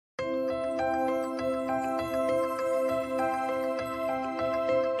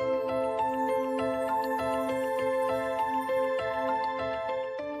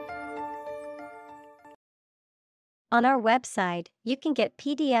On our website, you can get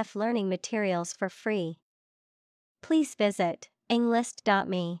PDF learning materials for free. Please visit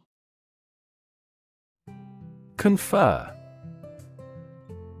englist.me. Confer.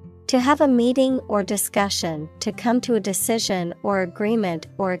 To have a meeting or discussion, to come to a decision or agreement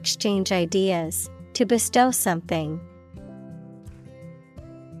or exchange ideas, to bestow something.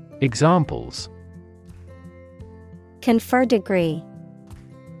 Examples: Confer degree.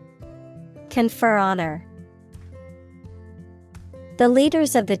 Confer honor. The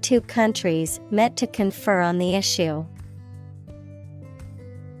leaders of the two countries met to confer on the issue.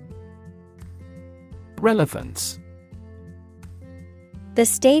 Relevance. The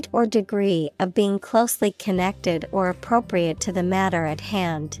state or degree of being closely connected or appropriate to the matter at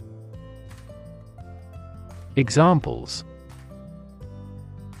hand. Examples: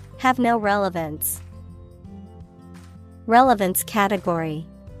 Have no relevance. Relevance category.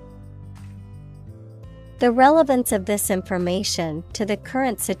 The relevance of this information to the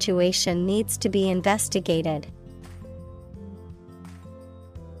current situation needs to be investigated.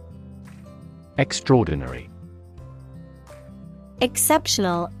 Extraordinary.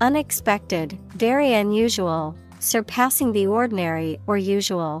 Exceptional, unexpected, very unusual, surpassing the ordinary or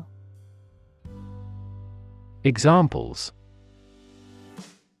usual. Examples: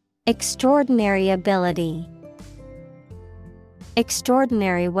 Extraordinary ability.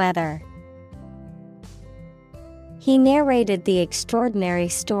 Extraordinary weather. He narrated the extraordinary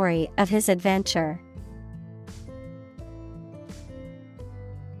story of his adventure.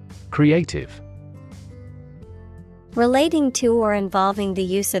 Creative. Relating to or involving the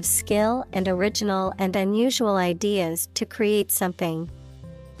use of skill and original and unusual ideas to create something.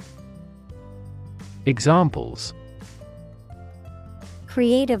 Examples: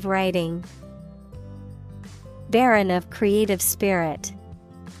 Creative writing. Barren of creative spirit.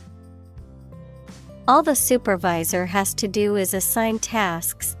 All the supervisor has to do is assign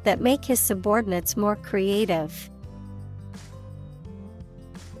tasks that make his subordinates more creative.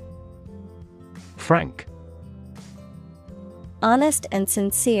 Frank. Honest and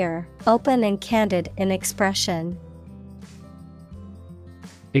sincere, open and candid in expression.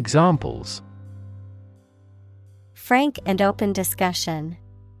 Examples: Frank and open discussion.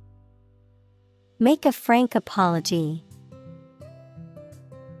 Make a frank apology.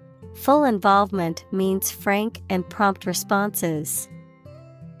 Full involvement means frank and prompt responses.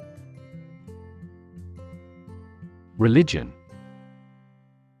 Religion.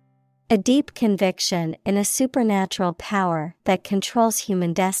 A deep conviction in a supernatural power that controls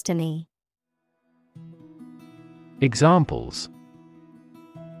human destiny. Examples: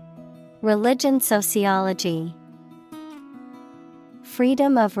 Religion sociology.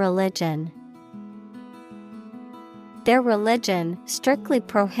 Freedom of religion. Their religion strictly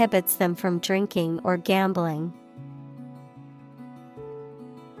prohibits them from drinking or gambling.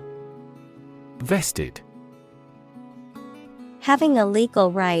 Vested. Having a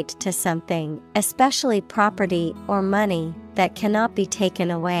legal right to something, especially property or money, that cannot be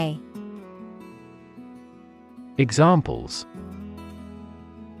taken away. Examples: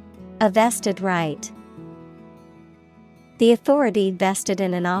 A vested right. The authority vested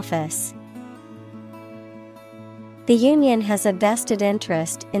in an office. The union has a vested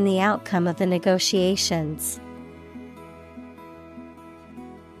interest in the outcome of the negotiations.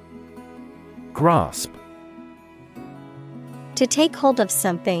 Grasp. To take hold of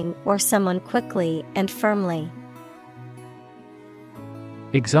something or someone quickly and firmly.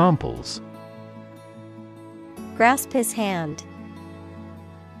 Examples: Grasp his hand.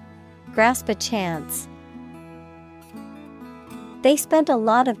 Grasp a chance. They spent a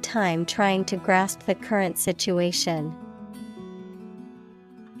lot of time trying to grasp the current situation.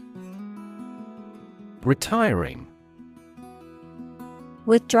 Retiring.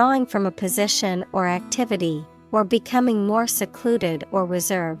 Withdrawing from a position or activity, or becoming more secluded or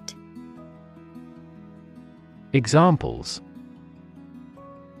reserved. Examples: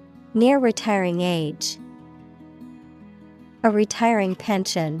 Near retiring age. A retiring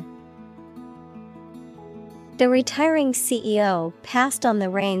pension. The retiring CEO passed on the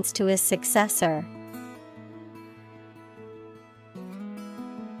reins to his successor.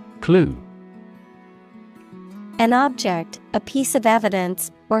 Clue. An object, a piece of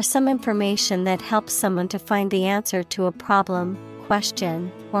evidence, or some information that helps someone to find the answer to a problem,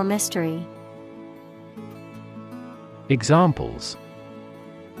 question, or mystery. Examples: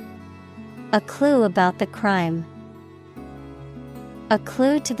 A clue about the crime. A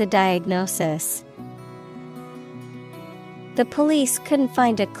clue to the diagnosis. The police couldn't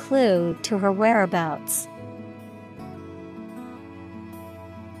find a clue to her whereabouts.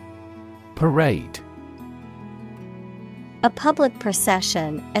 Parade. A public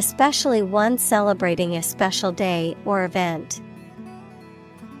procession, especially one celebrating a special day or event.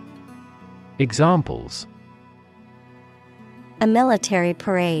 Examples: A military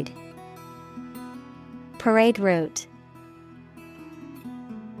parade. Parade route.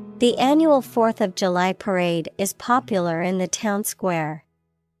 The annual 4th of July parade is popular in the town square.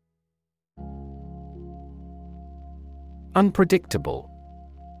 Unpredictable.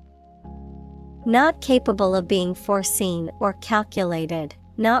 Not capable of being foreseen or calculated,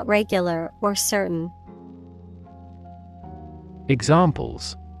 not regular or certain.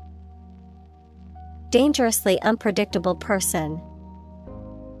 Examples: Dangerously unpredictable person.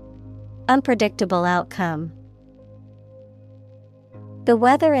 Unpredictable outcome. The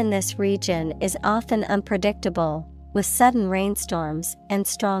weather in this region is often unpredictable, with sudden rainstorms and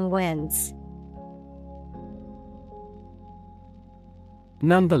strong winds.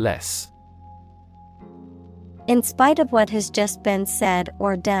 Nonetheless. In spite of what has just been said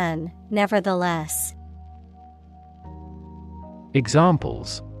or done, nevertheless.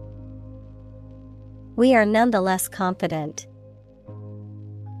 Examples: We are nonetheless confident.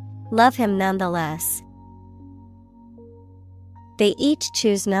 Love him nonetheless. They each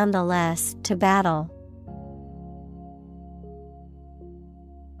choose nonetheless to battle.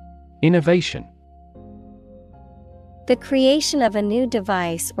 Innovation. The creation of a new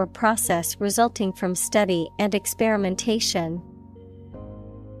device or process resulting from study and experimentation.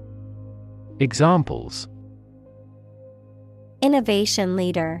 Examples: Innovation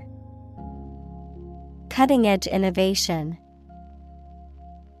leader. Cutting-edge innovation.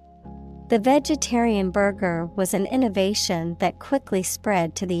 The vegetarian burger was an innovation that quickly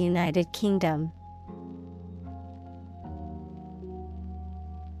spread to the United Kingdom.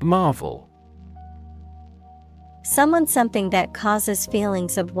 Marvel. Something that causes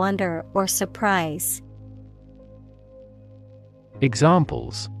feelings of wonder or surprise.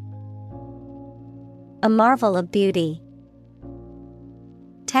 Examples: A marvel of beauty.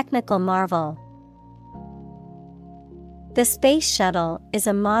 Technical marvel. The space shuttle is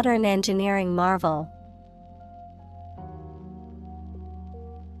a modern engineering marvel.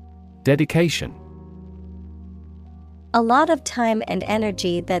 Dedication. A lot of time and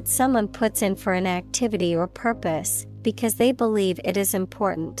energy that someone puts in for an activity or purpose because they believe it is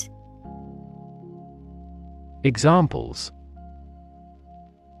important. Examples: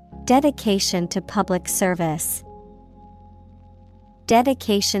 Dedication to public service.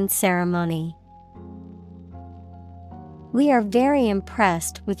 Dedication ceremony. We are very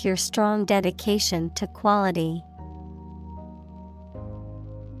impressed with your strong dedication to quality.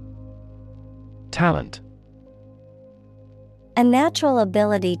 Talent. A natural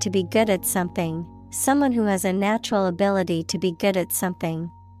ability to be good at something, someone who has a natural ability to be good at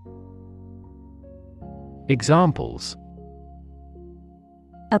something. Examples: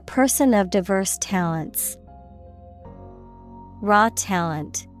 A person of diverse talents. Raw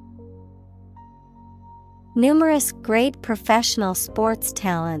talent. Numerous great professional sports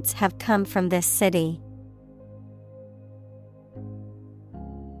talents have come from this city.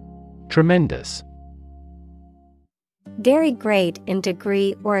 Tremendous. Very great in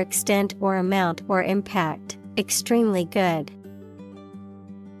degree or extent or amount or impact, extremely good.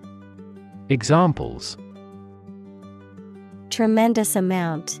 Examples: Tremendous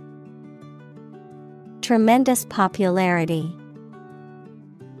amount. Tremendous popularity.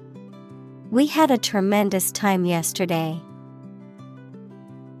 We had a tremendous time yesterday.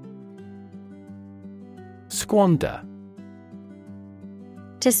 Squander.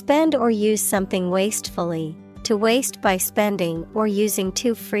 To spend or use something wastefully, to waste by spending or using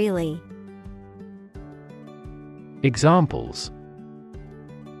too freely. Examples: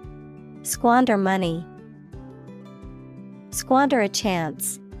 Squander money. Squander a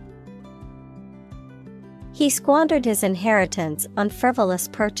chance. He squandered his inheritance on frivolous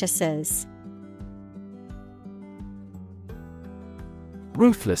purchases.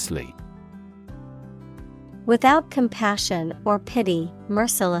 Ruthlessly. Without compassion or pity,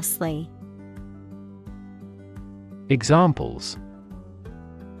 mercilessly. Examples: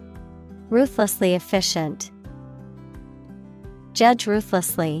 Ruthlessly efficient. Judge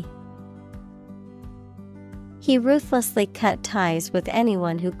ruthlessly. He ruthlessly cut ties with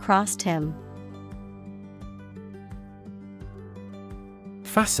anyone who crossed him.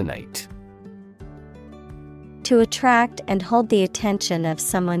 Fascinate. To attract and hold the attention of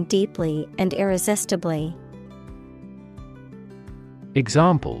someone deeply and irresistibly.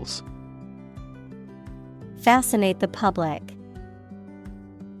 Examples: Fascinate the public.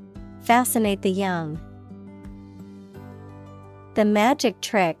 Fascinate the young. The magic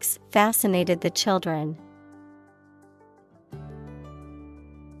tricks fascinated the children.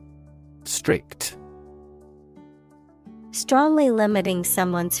 Strict. Strongly limiting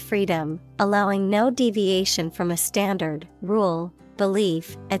someone's freedom, allowing no deviation from a standard, rule,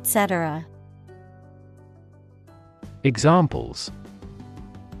 belief, etc. Examples: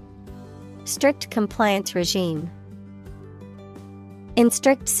 strict compliance regime, in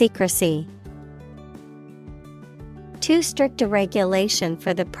strict secrecy. Too strict a regulation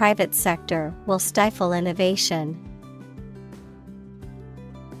for the private sector will stifle innovation.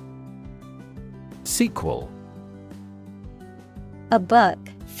 Sequel. A book,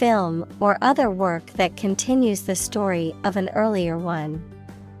 film, or other work that continues the story of an earlier one.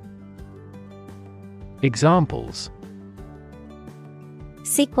 Examples: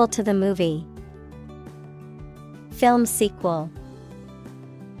 sequel to the movie, film sequel.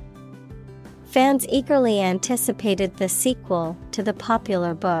 Fans eagerly anticipated the sequel to the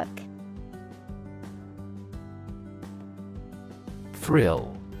popular book.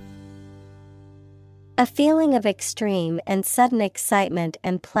 Thrill. A feeling of extreme and sudden excitement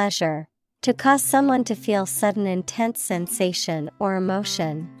and pleasure, to cause someone to feel sudden intense sensation or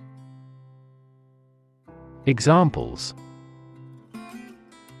emotion. Examples: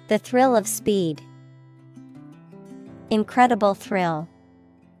 the thrill of speed, incredible thrill.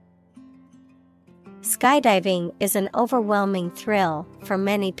 Skydiving is an overwhelming thrill for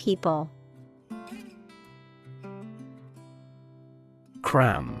many people.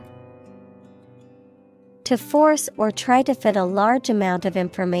 Cram. To force or try to fit a large amount of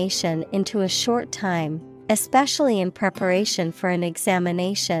information into a short time, especially in preparation for an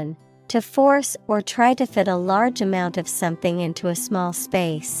examination. To force or try to fit a large amount of something into a small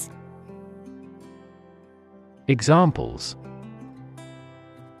space. Examples: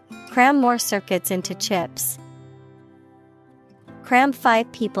 cram more circuits into chips. Cram 5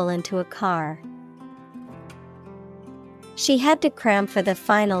 people into a car. She had to cram for the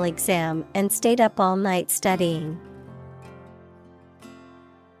final exam and stayed up all night studying.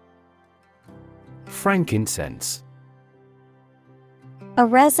 Frankincense. A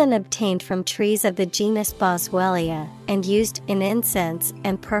resin obtained from trees of the genus Boswellia and used in incense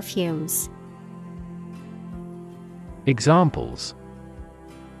and perfumes. Examples: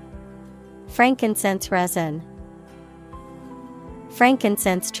 frankincense resin,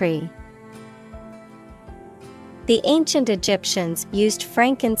 frankincense tree. The ancient Egyptians used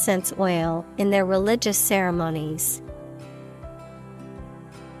frankincense oil in their religious ceremonies.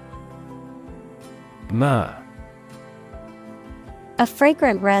 Myrrh. A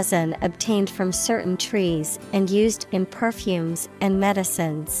fragrant resin obtained from certain trees and used in perfumes and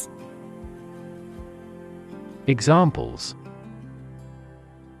medicines. Examples: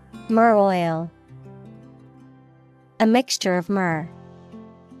 myrrh oil, a mixture of myrrh.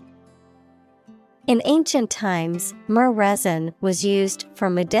 In ancient times, myrrh resin was used for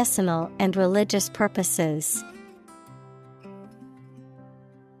medicinal and religious purposes.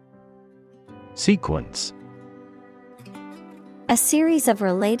 Sequence. A series of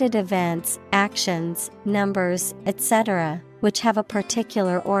related events, actions, numbers, etc., which have a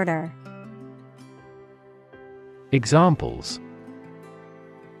particular order. Examples: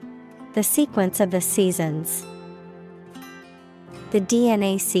 the sequence of the seasons, the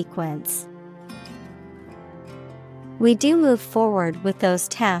DNA sequence. We do move forward with those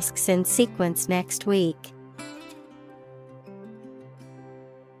tasks in sequence next week.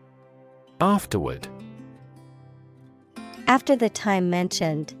 Afterward. After the time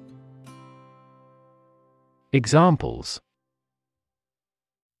mentioned. Examples: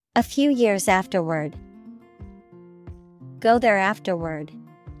 a few years afterward. Go there afterward.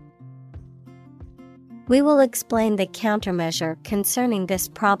 We will explain the countermeasure concerning this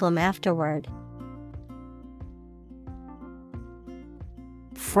problem afterward.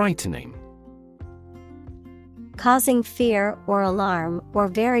 Frightening. Causing fear or alarm, or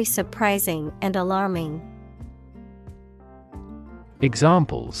very surprising and alarming.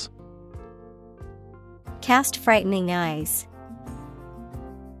 Examples: cast frightening eyes.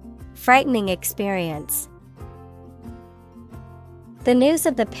 Frightening experience. The news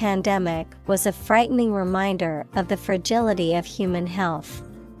of the pandemic was a frightening reminder of the fragility of human health.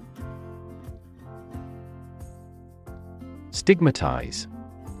 Stigmatize.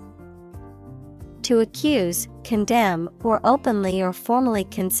 To accuse, condemn, or openly or formally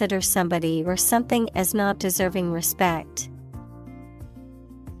consider somebody or something as not deserving respect.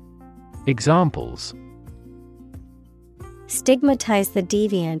 Examples: stigmatize the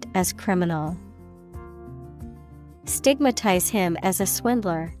deviant as criminal. Stigmatize him as a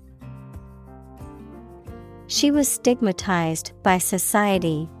swindler. She was stigmatized by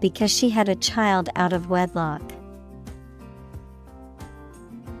society because she had a child out of wedlock.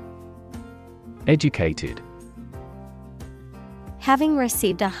 Educated. Having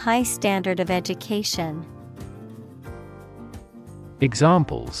received a high standard of education.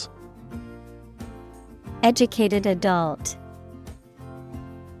 Examples: Educated adult.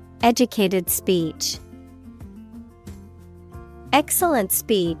 Educated speech. Excellent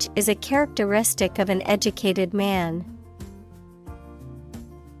speech is a characteristic of an educated man.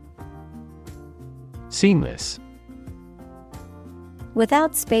 Seamless.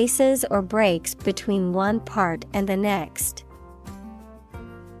 Without spaces or breaks between one part and the next.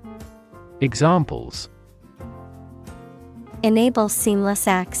 Examples: Enable seamless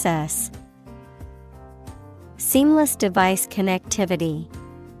access. Seamless device connectivity.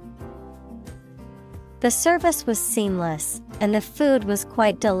 The service was seamless, and the food was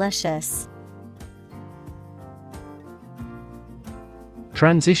quite delicious.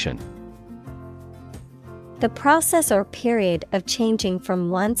 Transition. The process or period of changing from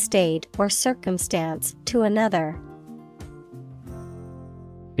one state or circumstance to another.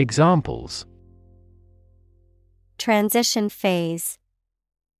 Examples: Transition phase.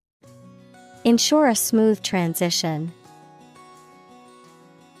 Ensure a smooth transition.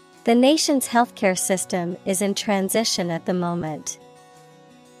 The nation's healthcare system is in transition at the moment.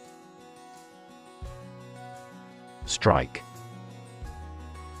 Strike.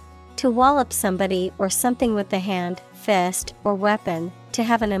 To wallop somebody or something with the hand, fist, or weapon, to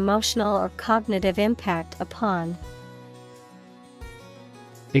have an emotional or cognitive impact upon.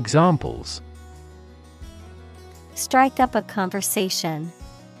 Examples: Strike up a conversation.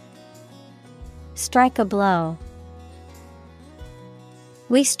 Strike a blow.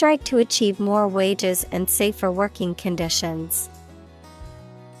 We strike to achieve more wages and safer working conditions.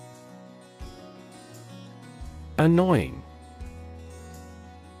 Annoying.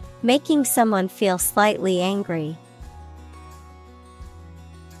 Making someone feel slightly angry.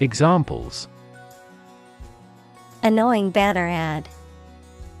 Examples: Annoying banner ad.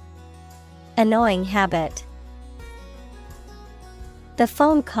 Annoying habit. The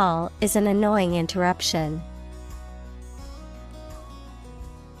phone call is an annoying interruption.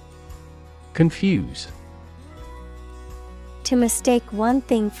 Confuse. To mistake one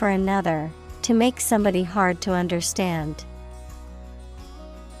thing for another, to make somebody hard to understand.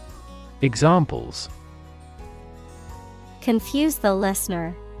 Examples: Confuse the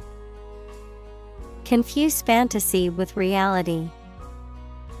listener. Confuse fantasy with reality.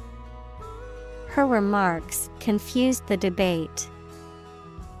 Her remarks confused the debate.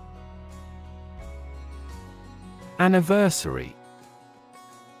 Anniversary.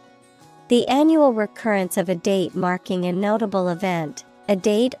 The annual recurrence of a date marking a notable event, a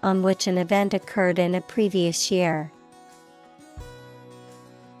date on which an event occurred in a previous year.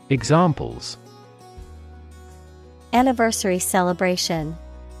 Examples: Anniversary celebration.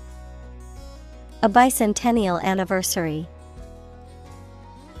 A bicentennial anniversary.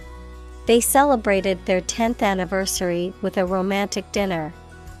 They celebrated their 10th anniversary with a romantic dinner.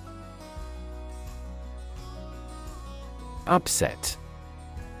 Upset.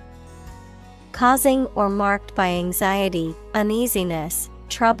 Causing or marked by anxiety, uneasiness,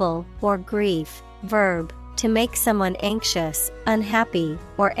 trouble, or grief. Verb, to make someone anxious, unhappy,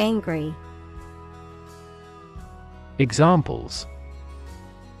 or angry. Examples: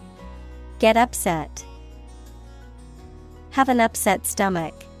 Get upset. Have an upset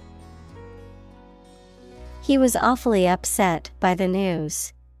stomach. He was awfully upset by the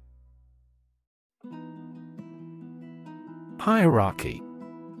news. Hierarchy.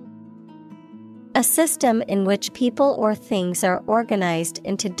 A system in which people or things are organized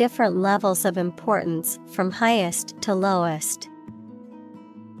into different levels of importance, from highest to lowest.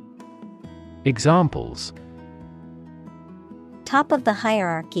 Examples: Top of the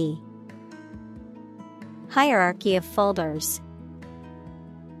hierarchy. Hierarchy of folders.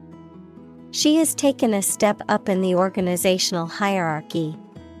 She has taken a step up in the organizational hierarchy.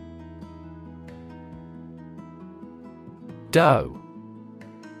 Doe.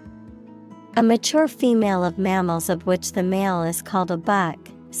 A mature female of mammals of which the male is called a buck,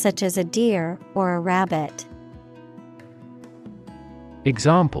 such as a deer or a rabbit.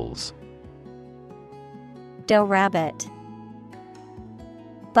 Examples: Doe rabbit.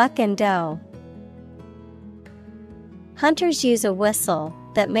 Buck and doe. Hunters use a whistle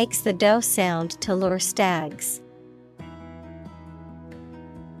that makes the doe sound to lure stags.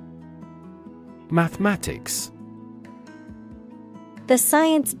 Mathematics. The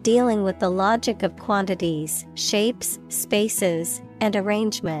science dealing with the logic of quantities, shapes, spaces, and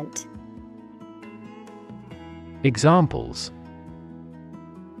arrangement. Examples: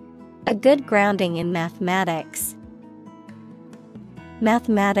 A good grounding in mathematics.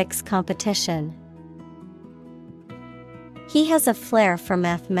 Mathematics competition. He has a flair for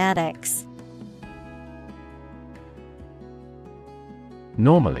mathematics.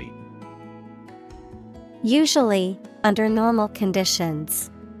 Normally. Usually, under normal conditions.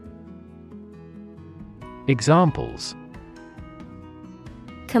 Examples: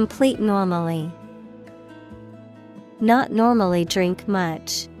 Complete normally. Not normally drink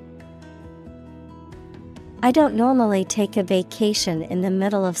much. I don't normally take a vacation in the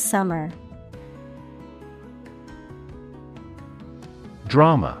middle of summer.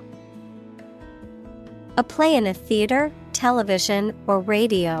 Drama. A play in a theater, television, or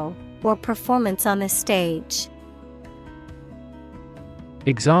radio, or performance on a stage.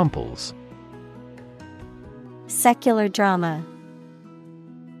 Examples: Secular drama.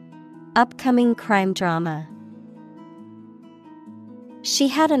 Upcoming crime drama. She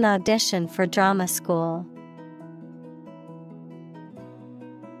had an audition for drama school.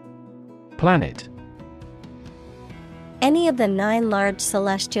 Planet. Any of the 9 large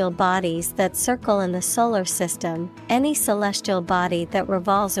celestial bodies that circle in the solar system, any celestial body that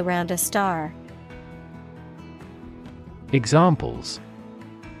revolves around a star. Examples: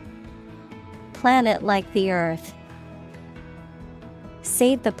 Planet like the Earth.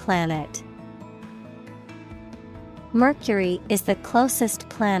 Save the planet. Mercury is the closest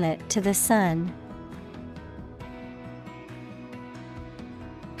planet to the Sun.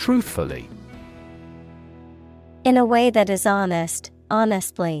 Truthfully. In a way that is honest,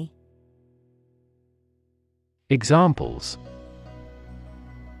 honestly. Examples: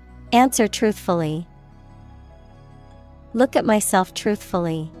 Answer truthfully. Look at myself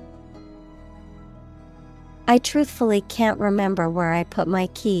truthfully. I truthfully can't remember where I put my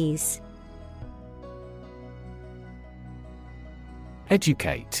keys.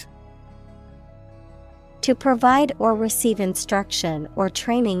 Educate. To provide or receive instruction or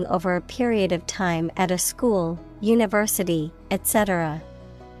training over a period of time at a school, university, etc.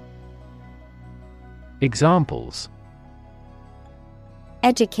 Examples: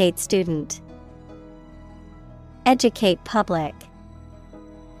 Educate student. Educate public.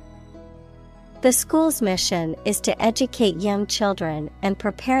 The school's mission is to educate young children and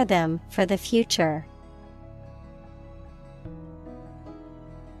prepare them for the future.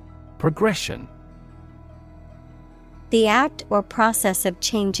 Progression. The act or process of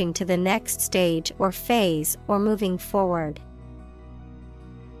changing to the next stage or phase or moving forward.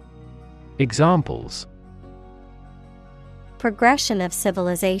 Examples: Progression of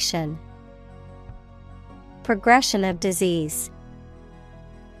civilization. Progression of disease.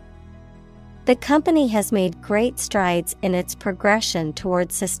 The company has made great strides in its progression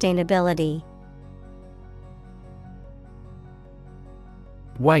towards sustainability.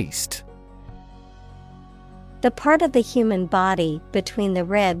 Waist. The part of the human body between the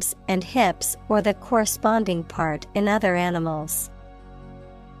ribs and hips or the corresponding part in other animals.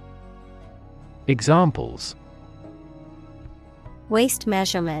 Examples: Waist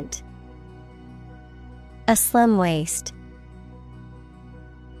measurement. A slim waist.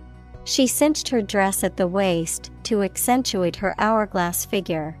 She cinched her dress at the waist to accentuate her hourglass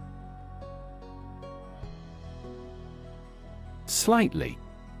figure. Slightly.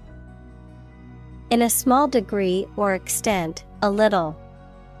 In a small degree or extent, a little.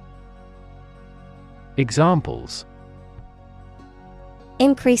 Examples: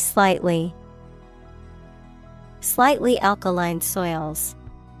 Increase slightly. Slightly alkaline soils.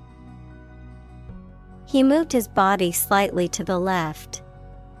 He moved his body slightly to the left.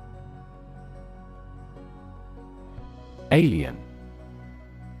 Alien.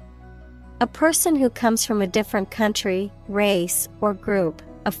 A person who comes from a different country, race, or group,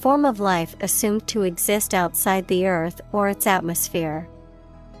 a form of life assumed to exist outside the Earth or its atmosphere.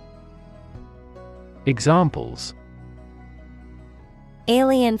 Examples: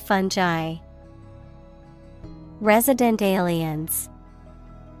 Alien fungi. Resident aliens.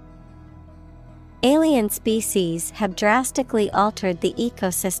 Alien species have drastically altered the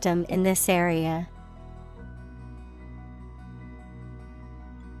ecosystem in this area.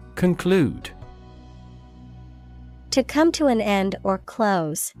 Conclude. To come to an end or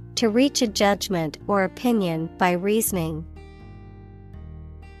close, to reach a judgment or opinion by reasoning.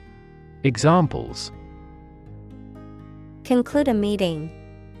 Examples: Conclude a meeting.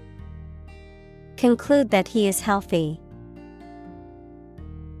 Conclude that he is healthy.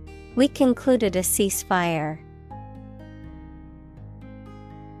 We concluded a ceasefire.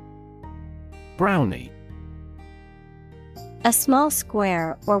 Brownie. A small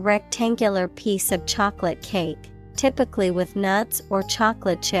square or rectangular piece of chocolate cake, typically with nuts or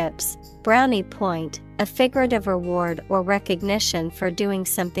chocolate chips. Brownie point, a figurative reward or recognition for doing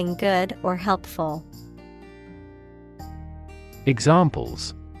something good or helpful.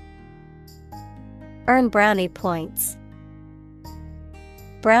 Examples: Earn brownie points.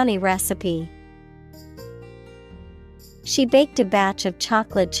 Brownie recipe. She baked a batch of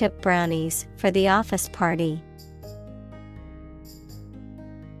chocolate chip brownies for the office party.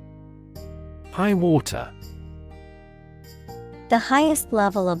 High water. The highest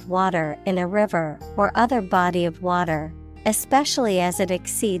level of water in a river or other body of water, especially as it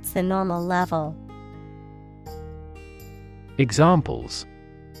exceeds the normal level. Examples: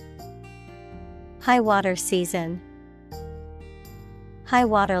 High water season. High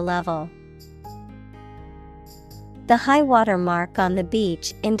water level. The high water mark on the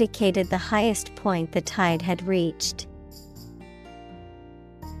beach indicated the highest point the tide had reached.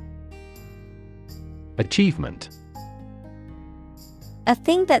 Achievement. A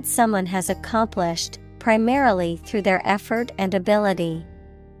thing that someone has accomplished, primarily through their effort and ability.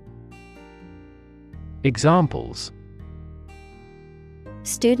 Examples: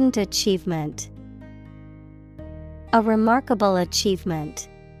 Student achievement. A remarkable achievement.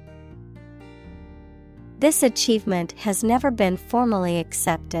 This achievement has never been formally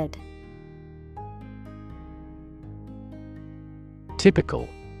accepted. Typical.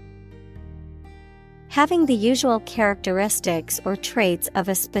 Having the usual characteristics or traits of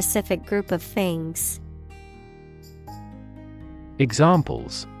a specific group of things.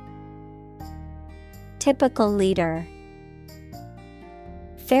 Examples: Typical leader.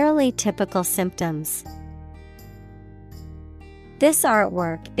 Fairly typical symptoms. This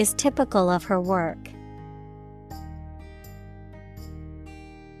artwork is typical of her work.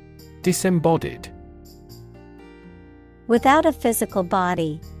 Disembodied. Without a physical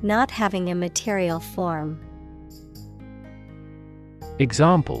body, not having a material form.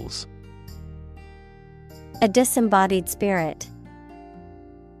 Examples: A disembodied spirit.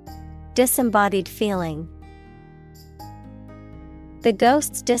 Disembodied feeling. The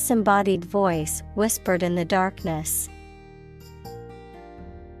ghost's disembodied voice whispered in the darkness.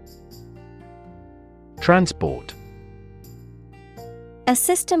 Transport. A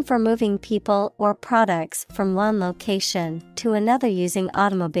system for moving people or products from one location to another using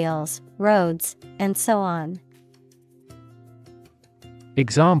automobiles, roads, and so on.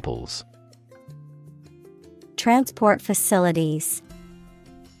 Examples: Transport facilities.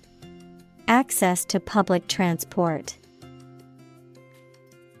 Access to public transport.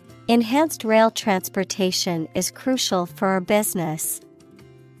 Enhanced rail transportation is crucial for our business.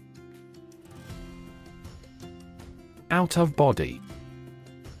 Out of body.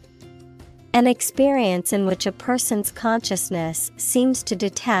 An experience in which a person's consciousness seems to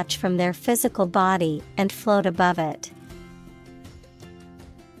detach from their physical body and float above it.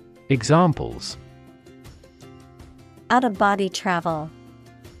 Examples: Out-of-body travel.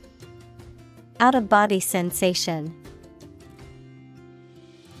 Out-of-body sensation.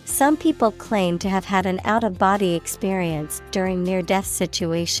 Some people claim to have had an out-of-body experience during near-death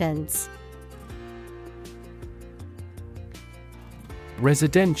situations.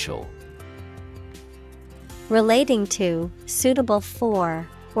 Residential. Relating to, suitable for,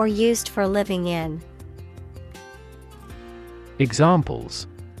 or used for living in. Examples: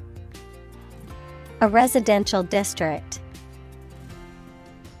 A residential district.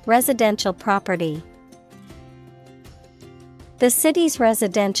 Residential property. The city's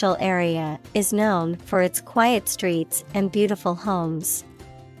residential area is known for its quiet streets and beautiful homes.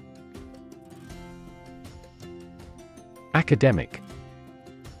 Academic.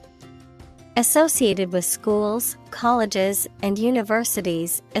 Associated with schools, colleges, and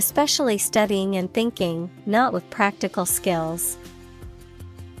universities, especially studying and thinking, not with practical skills.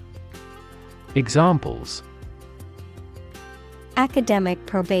 Examples: Academic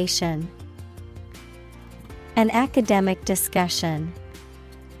probation. An academic discussion.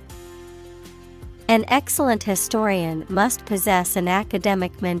 An excellent historian must possess an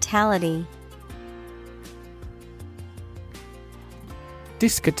academic mentality.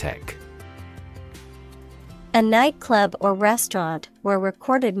 Discotheque. A nightclub or restaurant where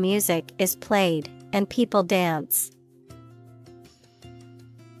recorded music is played and people dance.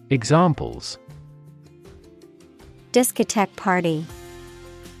 Examples: Discotheque party.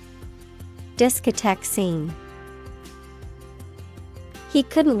 Discotheque scene. He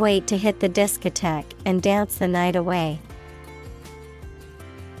couldn't wait to hit the discotheque and dance the night away.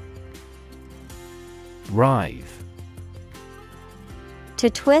 Writhe. To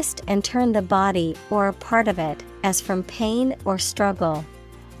twist and turn the body or a part of it, as from pain or struggle.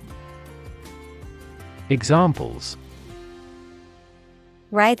 Examples: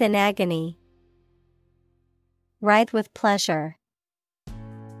 writhe in agony, writhe with pleasure.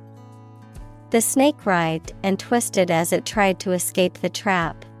 The snake writhed and twisted as it tried to escape the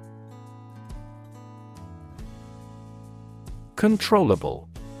trap. Controllable.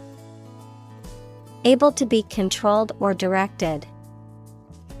 Able to be controlled or directed.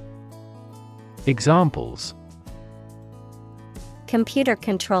 Examples: computer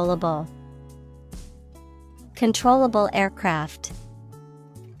controllable, controllable aircraft.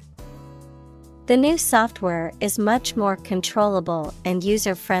 The new software is much more controllable and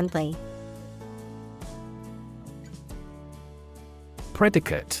user-friendly.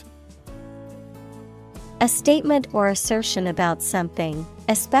 Predicate. A statement or assertion about something,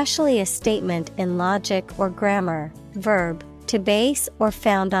 especially a statement in logic or grammar. Verb, to base or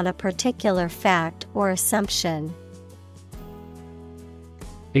found on a particular fact or assumption.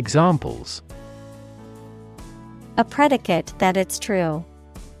 Examples: a predicate that it's true.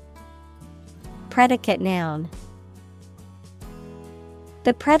 Predicate noun.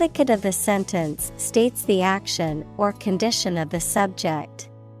 The predicate of the sentence states the action or condition of the subject.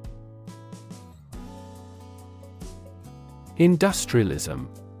 Industrialism.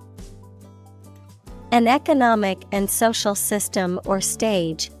 An economic and social system or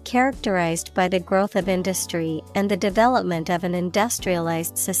stage characterized by the growth of industry and the development of an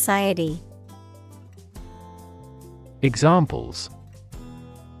industrialized society. Examples: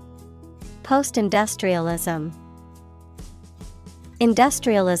 post-industrialism,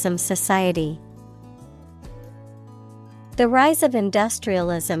 industrialism society. The rise of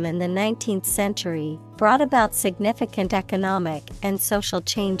industrialism in the 19th century brought about significant economic and social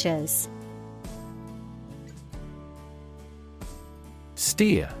changes.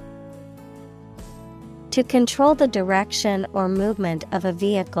 Steer. To control the direction or movement of a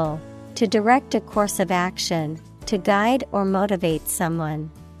vehicle, to direct a course of action, to guide or motivate someone.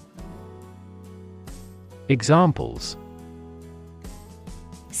 Examples: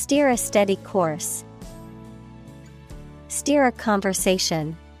 steer a steady course. Steer a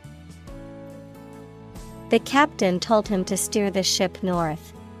conversation. The captain told him to steer the ship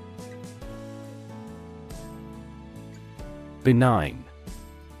north. Benign.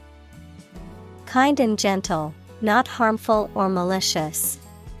 Kind and gentle, not harmful or malicious.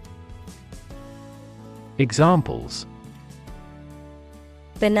 Examples: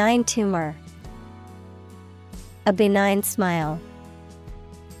 benign tumor. A benign smile.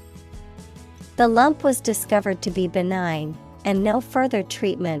 The lump was discovered to be benign, and no further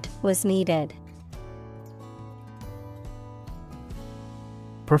treatment was needed.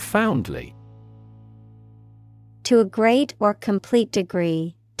 Profoundly. To a great or complete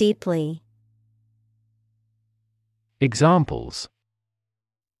degree, deeply. Examples: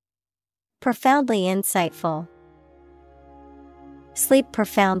 profoundly insightful. Sleep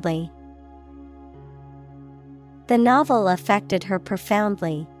profoundly. The novel affected her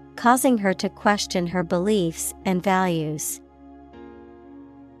profoundly, causing her to question her beliefs and values.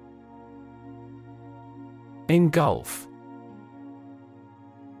 Engulf.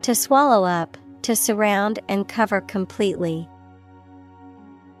 To swallow up, to surround and cover completely.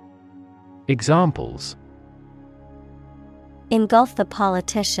 Examples: engulf the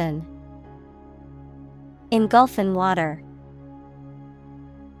politician. Engulf in water.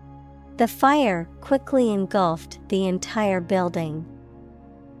 The fire quickly engulfed the entire building.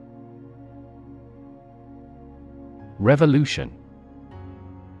 Revolution.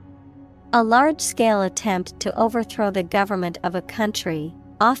 A large-scale attempt to overthrow the government of a country,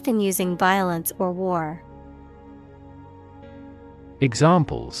 often using violence or war.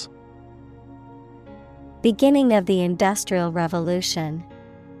 Examples: beginning of the Industrial Revolution.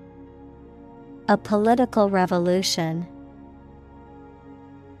 A political revolution.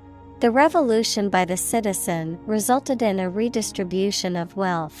 The revolution by the citizen resulted in a redistribution of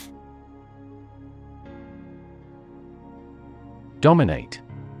wealth. Dominate.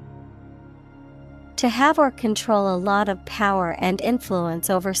 To have or control a lot of power and influence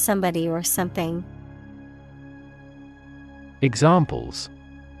over somebody or something. Examples: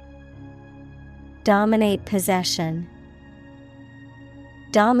 dominate possession.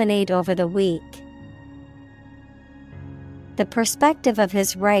 Dominate over the weak. The perspective of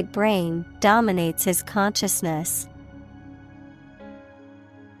his right brain dominates his consciousness.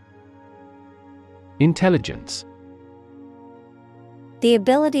 Intelligence. The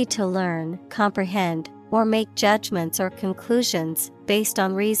ability to learn, comprehend, or make judgments or conclusions based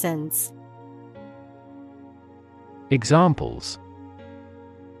on reasons. Examples: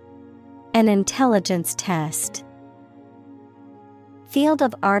 an intelligence test. Field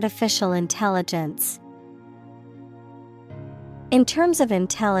of artificial intelligence. In terms of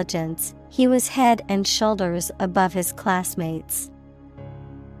intelligence, he was head and shoulders above his classmates.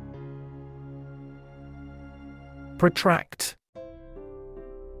 Protract.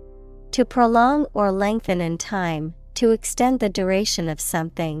 To prolong or lengthen in time, to extend the duration of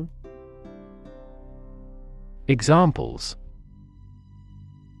something. Examples: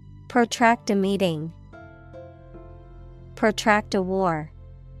 Protract a meeting. Protract a war.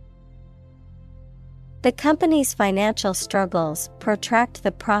 The company's financial struggles protract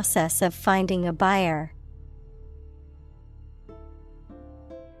the process of finding a buyer.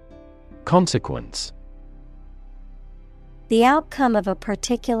 Consequence. The outcome of a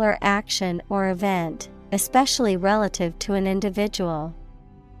particular action or event, especially relative to an individual.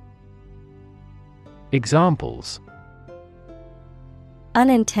 Examples: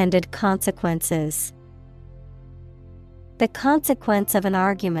 Unintended consequences. The consequence of an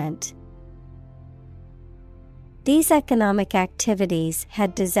argument. These economic activities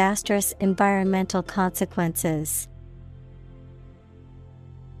had disastrous environmental consequences.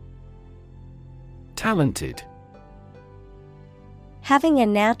 Talented. Having a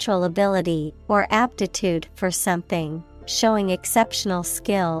natural ability or aptitude for something, showing exceptional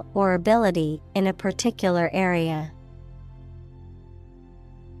skill or ability in a particular area.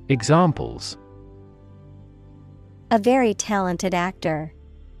 Examples: A very talented actor.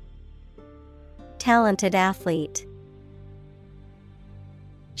 Talented athlete.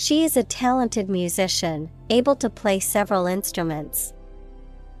 She is a talented musician, able to play several instruments.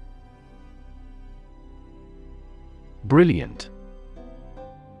 Brilliant.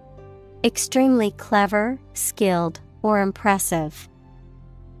 Extremely clever, skilled, or impressive.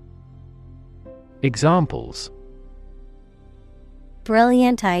 Examples: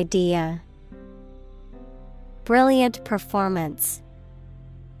 Brilliant idea. Brilliant performance.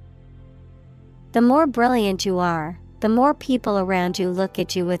 The more brilliant you are, the more people around you look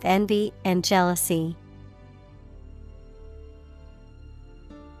at you with envy and jealousy.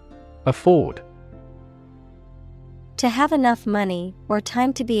 Afford. To have enough money or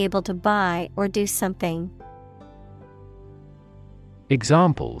time to be able to buy or do something.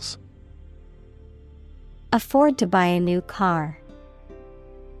 Examples: Afford to buy a new car.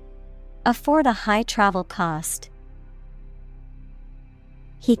 Afford a high travel cost.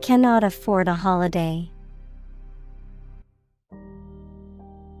 He cannot afford a holiday.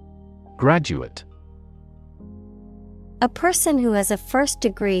 Graduate. A person who has a first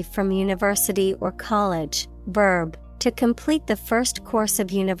degree from university or college. Verb, to complete the first course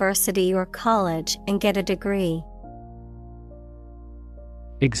of university or college and get a degree.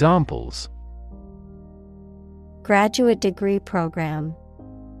 Examples: Graduate degree program.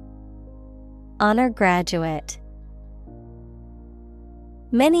 Honor graduate.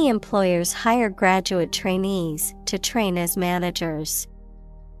 Many employers hire graduate trainees to train as managers.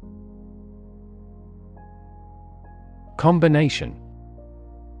 Combination.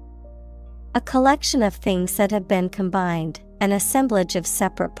 A collection of things that have been combined, an assemblage of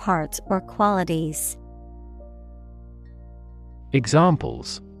separate parts or qualities.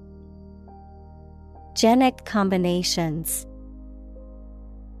 Examples: Genic combinations.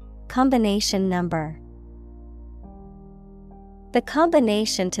 Combination number. The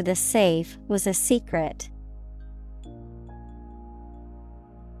combination to the safe was a secret.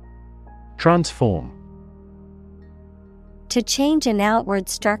 Transform. To change an outward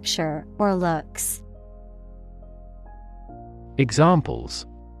structure or looks. Examples: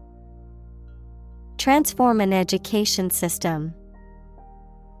 Transform an education system.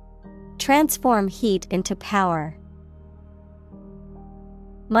 Transform heat into power.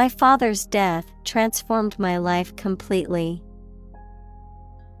 My father's death transformed my life completely.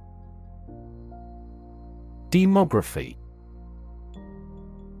 Demography.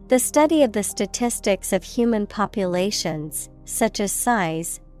 The study of the statistics of human populations, such as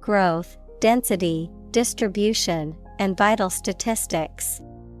size, growth, density, distribution, and vital statistics.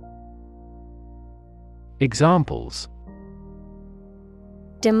 Examples: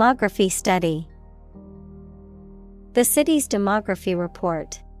 Demography study. The city's demography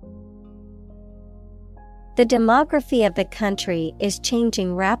report. The demography of the country is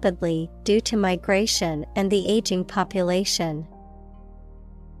changing rapidly due to migration and the aging population.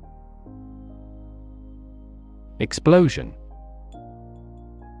 Explosion.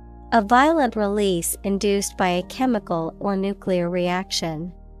 A violent release induced by a chemical or nuclear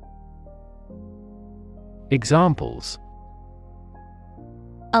reaction. Examples: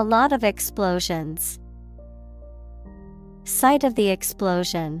 A lot of explosions. Site of the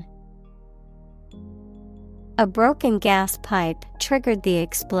explosion. A broken gas pipe triggered the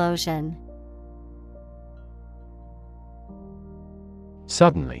explosion.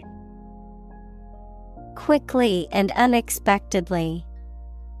 Suddenly. Quickly and unexpectedly.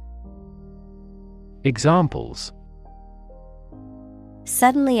 Examples: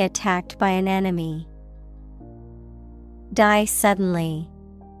 Suddenly attacked by an enemy. Die suddenly.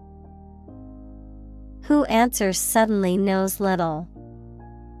 Who answers suddenly knows little.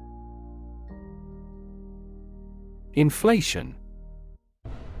 Inflation.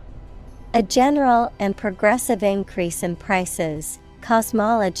 A general and progressive increase in prices.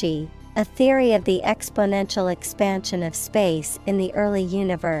 Cosmology, a theory of the exponential expansion of space in the early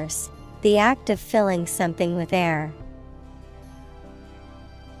universe, the act of filling something with air.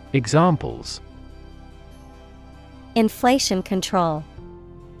 Examples: Inflation control.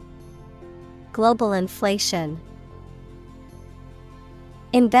 Global inflation.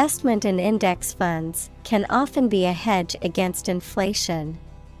 Investment in index funds can often be a hedge against inflation.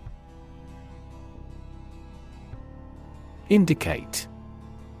 Indicate.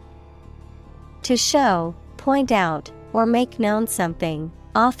 To show, point out, or make known something,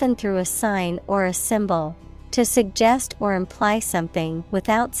 often through a sign or a symbol. To suggest or imply something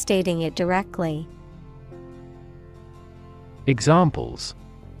without stating it directly. Examples: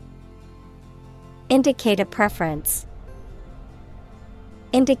 Indicate a preference.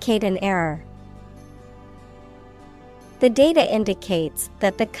 Indicate an error. The data indicates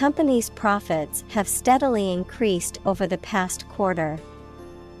that the company's profits have steadily increased over the past quarter.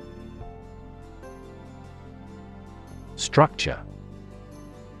 Structure.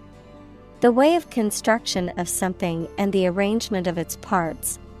 The way of construction of something and the arrangement of its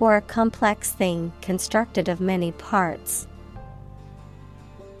parts, or a complex thing constructed of many parts.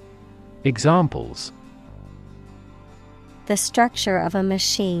 Examples: The structure of a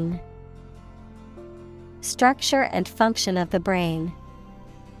machine. Structure and function of the brain.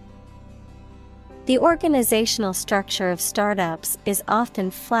 The organizational structure of startups is often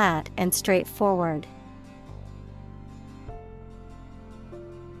flat and straightforward.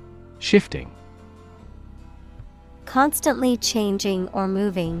 Shifting. Constantly changing or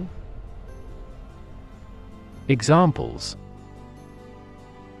moving. Examples: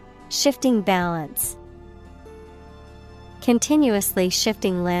 Shifting balance. Continuously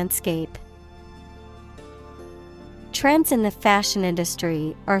shifting landscape. Trends in the fashion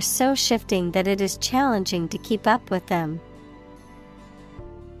industry are so shifting that it is challenging to keep up with them.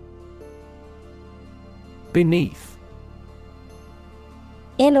 Beneath.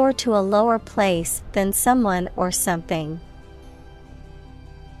 In or to a lower place than someone or something.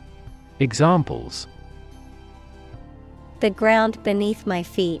 Examples: The ground beneath my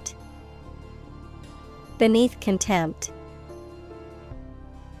feet. Beneath contempt.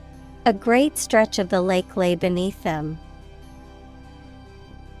 A great stretch of the lake lay beneath them.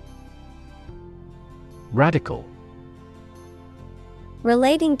 Radical.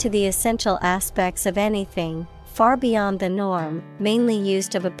 Relating to the essential aspects of anything, far beyond the norm, mainly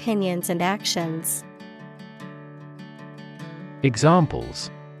used of opinions and actions. Examples: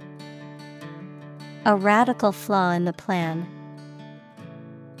 A radical flaw in the plan.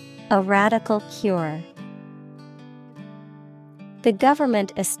 A radical cure. The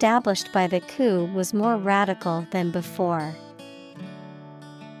government established by the coup was more radical than before.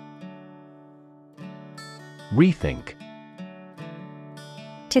 Rethink.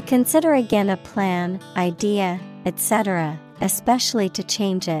 To consider again a plan, idea, etc., especially to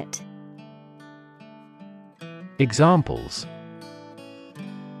change it. Examples: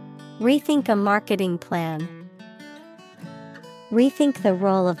 Rethink a marketing plan. Rethink the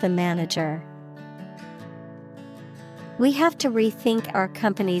role of the manager. We have to rethink our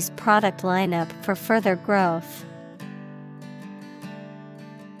company's product lineup for further growth.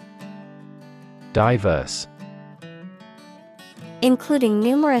 Diverse. Including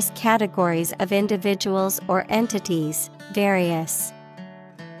numerous categories of individuals or entities, various.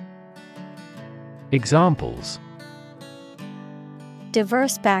 Examples: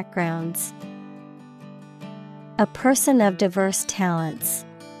 Diverse backgrounds. A person of diverse talents.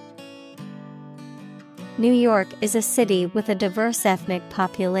 New York is a city with a diverse ethnic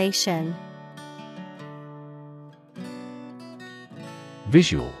population.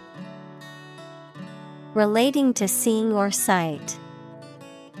 Visual. Relating to seeing or sight.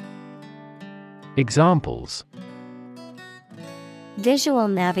 Examples: Visual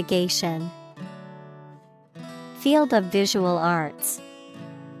navigation. Field of visual arts.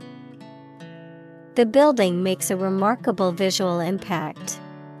 The building makes a remarkable visual impact.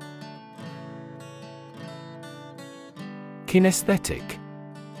 Kinesthetic.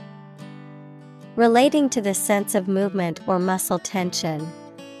 Relating to the sense of movement or muscle tension.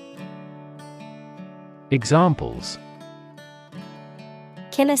 Examples: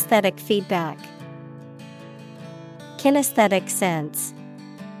 Kinesthetic feedback. Kinesthetic sense.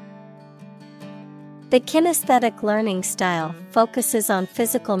 The kinesthetic learning style focuses on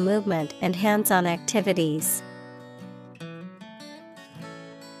physical movement and hands-on activities.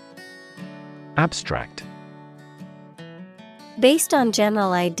 Abstract. Based on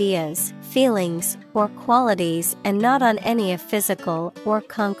general ideas, feelings, or qualities and not on any of physical or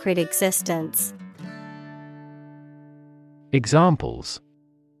concrete existence. Examples: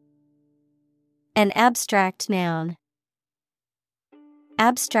 An abstract noun.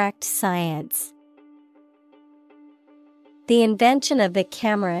 Abstract science. The invention of the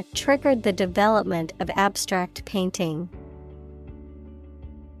camera triggered the development of abstract painting.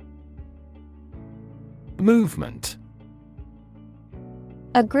 Movement.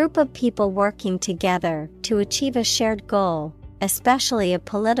 A group of people working together to achieve a shared goal, especially a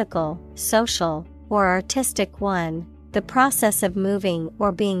political, social, or artistic one, the process of moving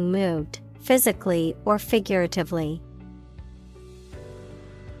or being moved, physically or figuratively.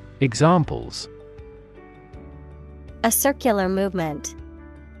 Examples: A circular movement.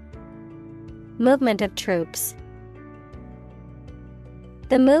 Movement of troops.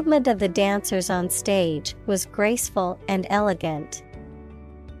 The movement of the dancers on stage was graceful and elegant.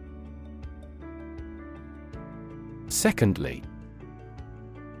 Secondly.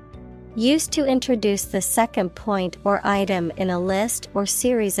 Used to introduce the second point or item in a list or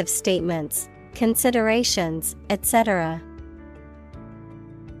series of statements, considerations, etc.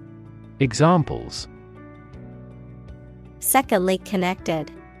 Examples: Secondly connected.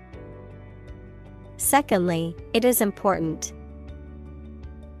 Secondly, it is important.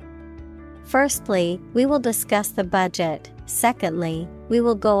 Firstly, we will discuss the budget. Secondly, we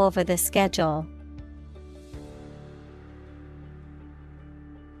will go over the schedule.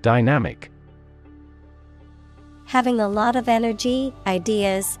 Dynamic. Having a lot of energy,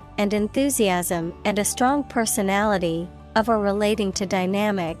 ideas, and enthusiasm and a strong personality, of or relating to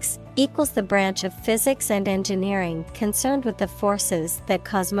dynamics, equals the branch of physics and engineering concerned with the forces that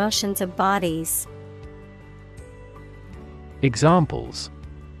cause motions of bodies. Examples: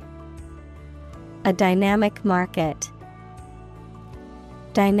 A dynamic market.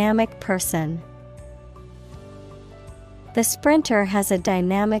 Dynamic person. The sprinter has a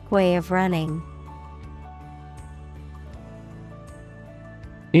dynamic way of running.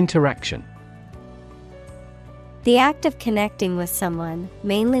 Interaction. The act of connecting with someone,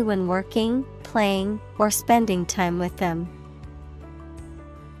 mainly when working, playing, or spending time with them.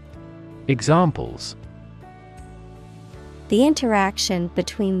 Examples: The interaction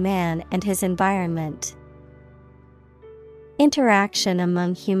between man and his environment. Interaction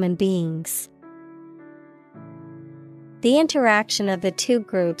among human beings. The interaction of the two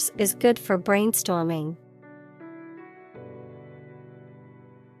groups is good for brainstorming.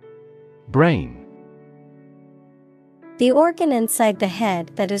 Brain. The organ inside the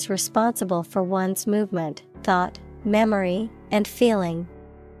head that is responsible for one's movement, thought, memory, and feeling.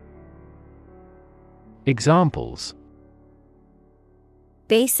 Examples: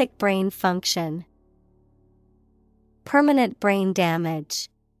 Basic brain function. Permanent brain damage.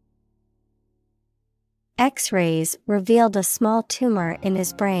 X-rays revealed a small tumor in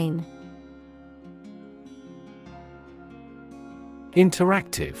his brain.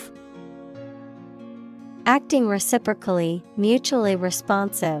 Interactive. Acting reciprocally, mutually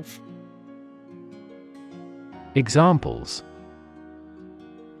responsive. Examples: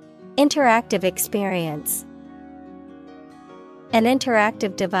 Interactive experience. An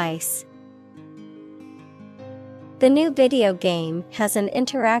interactive device. The new video game has an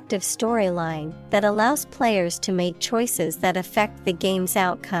interactive storyline that allows players to make choices that affect the game's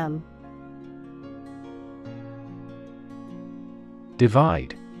outcome.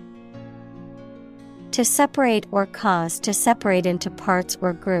 Divide. To separate or cause to separate into parts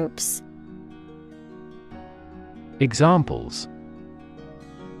or groups. Examples: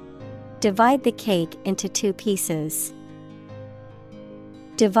 Divide the cake into 2 pieces.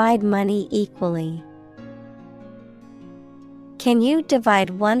 Divide money equally. Can you divide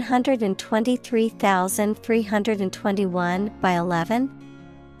 123,321 by 11?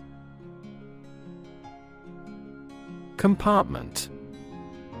 Compartment.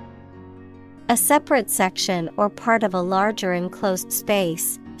 A separate section or part of a larger enclosed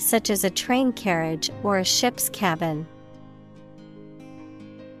space, such as a train carriage or a ship's cabin.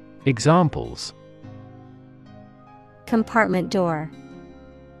 Examples: Compartment door.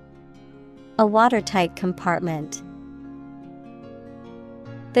 A watertight compartment.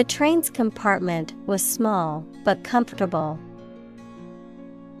 The train's compartment was small but comfortable.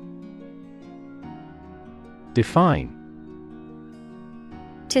 Define.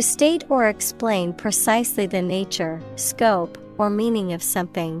 To state or explain precisely the nature, scope, or meaning of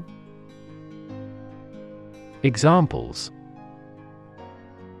something. Examples: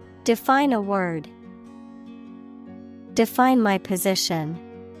 Define a word. Define my position.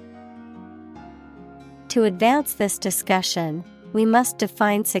 To advance this discussion, we must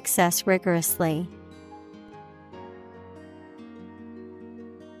define success rigorously.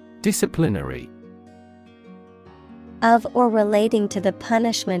 Disciplinary. Of or relating to the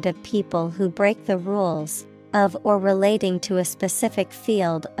punishment of people who break the rules, of or relating to a specific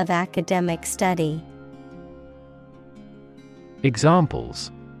field of academic study.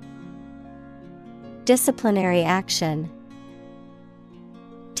 Examples: Disciplinary action.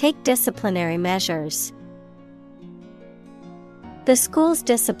 Take disciplinary measures. The school's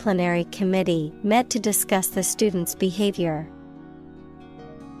disciplinary committee met to discuss the students' behavior.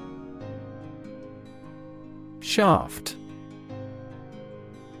 Shaft.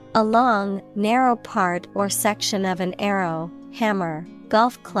 A long, narrow part or section of an arrow, hammer,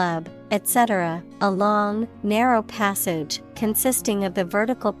 golf club, etc. A long, narrow passage consisting of the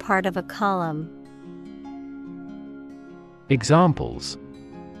vertical part of a column. Examples: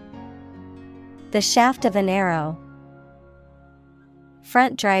 The shaft of an arrow.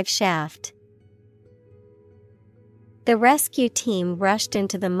 Front drive shaft. The rescue team rushed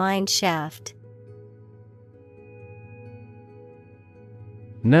into the mine shaft.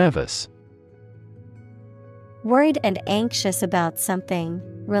 Nervous. Worried and anxious about something,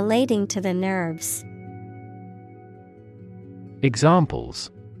 relating to the nerves.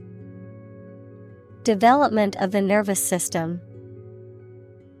 Examples: Development of the nervous system.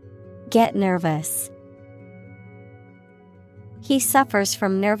 Get nervous. He suffers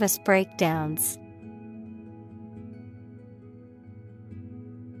from nervous breakdowns.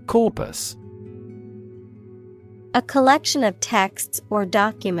 Corpus. A collection of texts or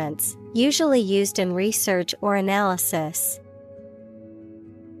documents, usually used in research or analysis.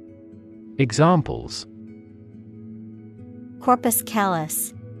 Examples: Corpus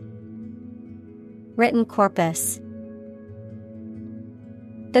callus. Written corpus.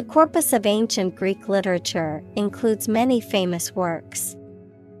 The corpus of ancient Greek literature includes many famous works.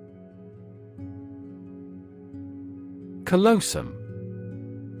 Callosum.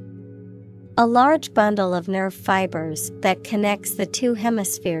 A large bundle of nerve fibers that connects the two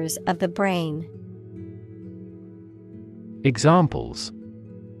hemispheres of the brain. Examples: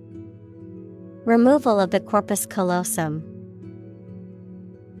 Removal of the corpus callosum.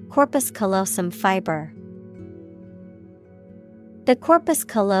 Corpus callosum fiber. The corpus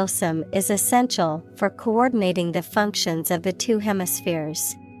callosum is essential for coordinating the functions of the two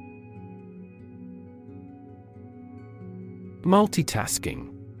hemispheres. Multitasking.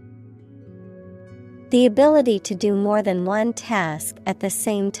 The ability to do more than one task at the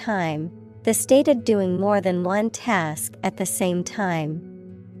same time. The state of doing more than one task at the same time.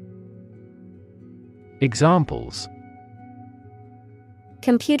 Examples: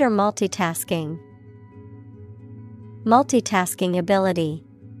 Computer multitasking. Multitasking ability.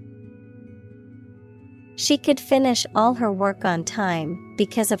 She could finish all her work on time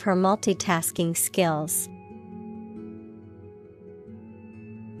because of her multitasking skills.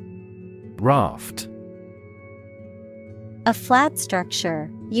 Raft. A flat structure,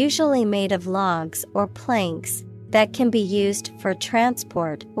 usually made of logs or planks, that can be used for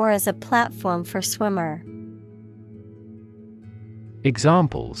transport or as a platform for swimmer.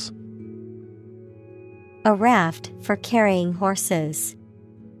 Examples: A raft for carrying horses.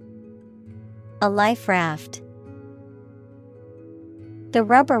 A life raft. The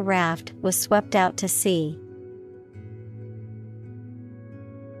rubber raft was swept out to sea.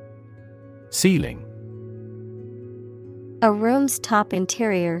 Ceiling. A room's top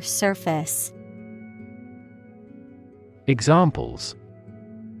interior surface. Examples: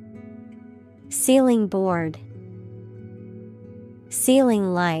 Ceiling board.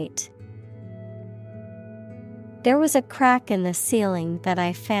 Ceiling light. There was a crack in the ceiling that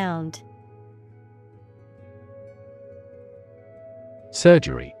I found.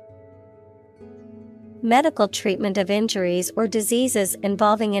 Surgery. Medical treatment of injuries or diseases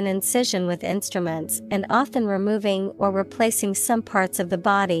involving an incision with instruments and often removing or replacing some parts of the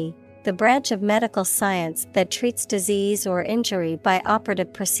body, the branch of medical science that treats disease or injury by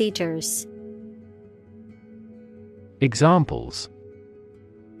operative procedures. Examples: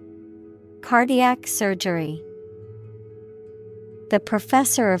 Cardiac surgery. The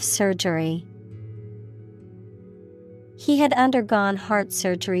professor of surgery. He had undergone heart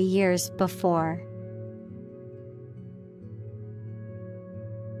surgery years before.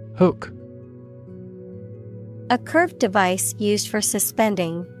 Hook. A curved device used for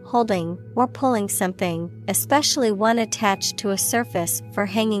suspending, holding, or pulling something, especially one attached to a surface for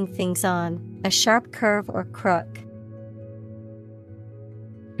hanging things on, a sharp curve or crook.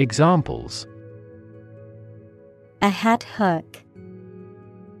 Examples: A hat hook.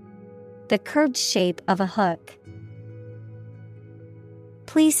 The curved shape of a hook.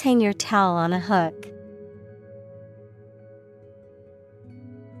 Please hang your towel on a hook.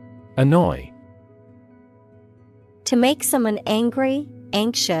 Annoy. To make someone angry,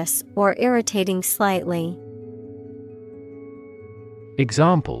 anxious, or irritating slightly.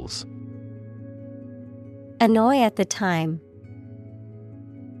 Examples: Annoy at the time.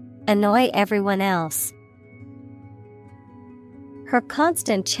 Annoy everyone else. Her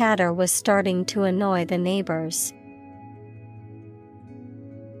constant chatter was starting to annoy the neighbors.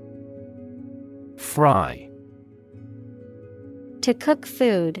 Fry. To cook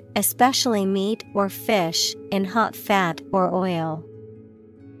food, especially meat or fish, in hot fat or oil.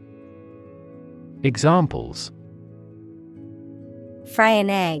 Examples: Fry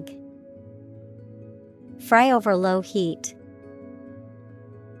an egg. Fry over low heat.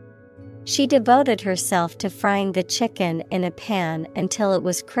 She devoted herself to frying the chicken in a pan until it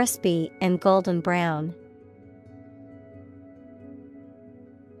was crispy and golden brown.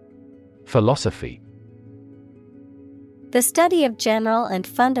 Philosophy. The study of general and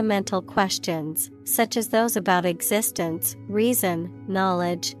fundamental questions, such as those about existence, reason,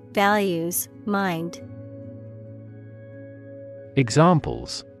 knowledge, values, mind.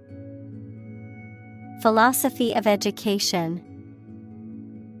 Examples: Philosophy of education.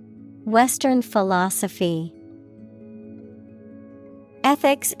 Western philosophy.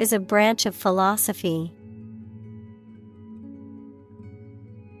 Ethics is a branch of philosophy.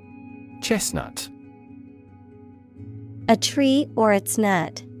 Chestnut. A tree or its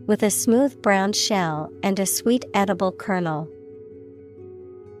nut, with a smooth brown shell and a sweet edible kernel.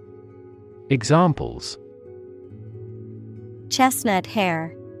 Examples: Chestnut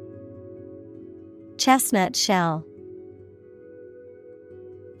hair. Chestnut shell.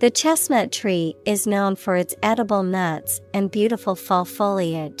 The chestnut tree is known for its edible nuts and beautiful fall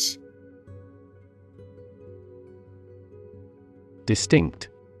foliage. Distinct.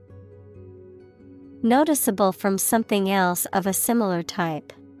 Noticeable from something else of a similar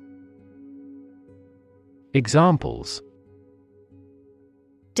type. Examples: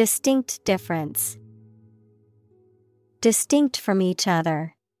 Distinct difference. Distinct from each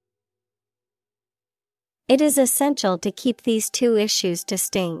other. It is essential to keep these two issues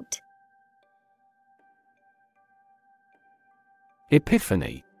distinct.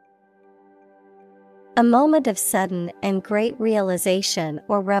 Epiphany. A moment of sudden and great realization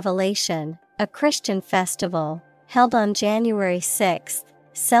or revelation, a Christian festival, held on January 6th,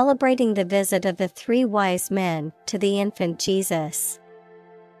 celebrating the visit of the three wise men to the infant Jesus.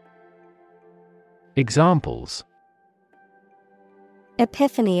 Examples: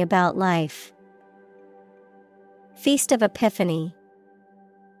 Epiphany about life. Feast of Epiphany.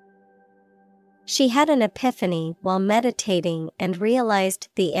 She had an epiphany while meditating and realized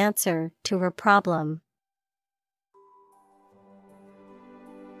the answer to her problem.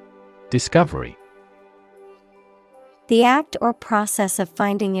 Discovery. The act or process of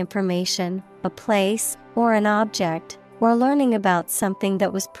finding information, a place, or an object, or learning about something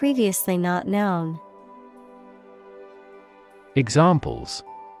that was previously not known. Examples: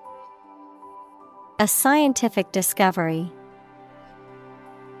 A scientific discovery.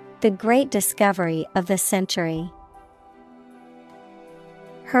 The great discovery of the century.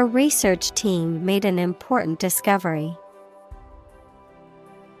 Her research team made an important discovery.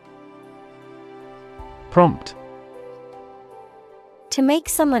 Prompt. To make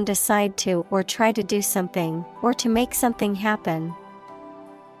someone decide to or try to do something, or to make something happen.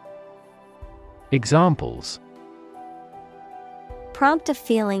 Examples: Prompt a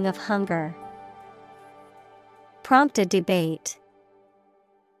feeling of hunger. Prompt a debate.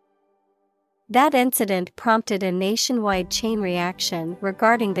 That incident prompted a nationwide chain reaction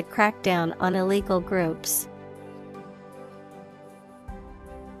regarding the crackdown on illegal groups.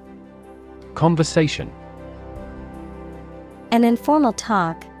 Conversation. An informal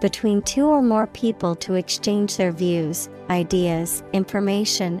talk between two or more people to exchange their views, ideas,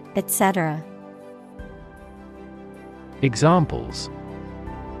 information, etc. Examples: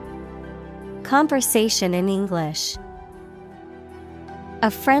 Conversation in English.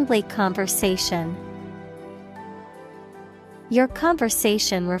 A friendly conversation. Your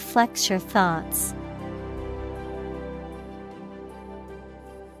conversation reflects your thoughts.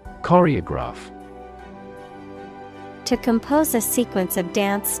 Choreograph. To compose a sequence of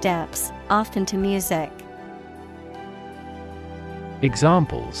dance steps, often to music.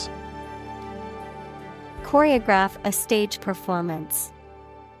 Examples: choreograph a stage performance.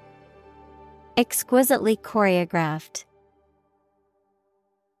 Exquisitely choreographed.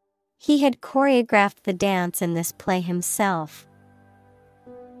 He had choreographed the dance in this play himself.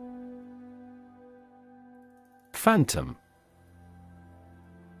 Phantom.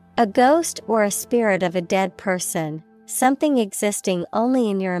 A ghost or a spirit of a dead person, something existing only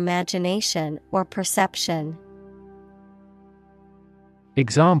in your imagination or perception.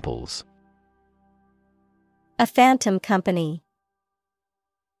 Examples: A phantom company.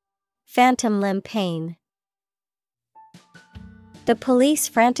 Phantom limb pain. The police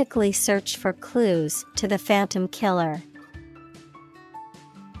frantically searched for clues to the phantom killer.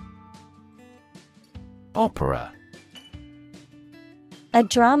 Opera. A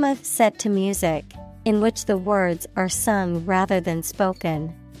drama set to music, in which the words are sung rather than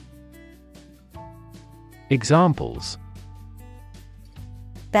spoken. Examples: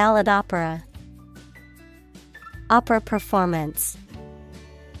 Ballad opera. Opera performance.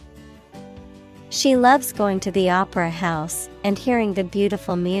 She loves going to the opera house and hearing the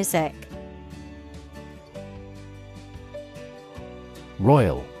beautiful music.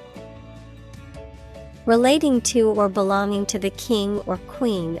 Royal. Relating to or belonging to the king or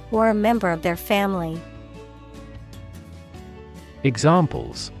queen or a member of their family.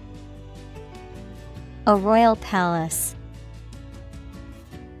 Examples: A royal palace.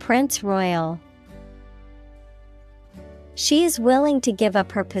 Prince Royal. She is willing to give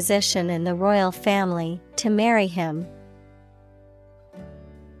up her position in the royal family to marry him.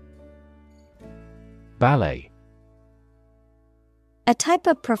 Ballet. A type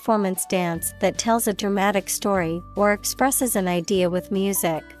of performance dance that tells a dramatic story or expresses an idea with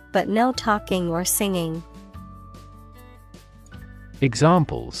music, but no talking or singing.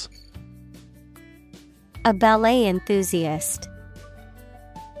 Examples: A ballet enthusiast.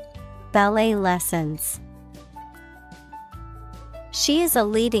 Ballet lessons. She is a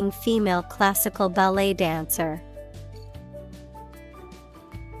leading female classical ballet dancer.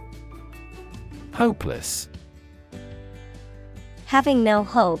 Hopeless. Having no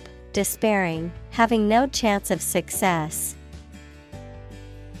hope, despairing, having no chance of success.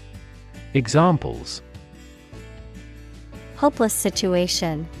 Examples: Hopeless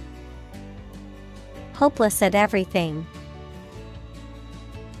situation. Hopeless at everything.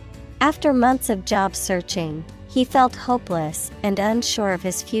 After months of job searching, he felt hopeless and unsure of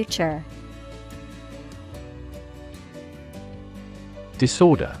his future.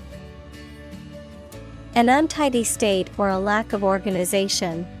 Disorder. An untidy state or a lack of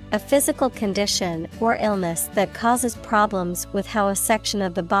organization, a physical condition or illness that causes problems with how a section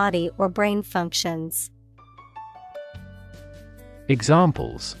of the body or brain functions.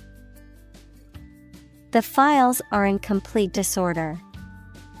 Examples: The files are in complete disorder.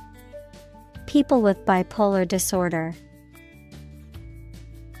 People with bipolar disorder.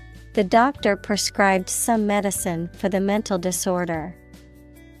 The doctor prescribed some medicine for the mental disorder.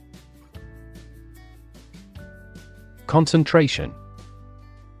 Concentration.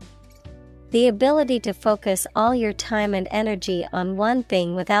 The ability to focus all your time and energy on one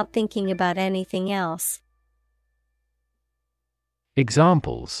thing without thinking about anything else.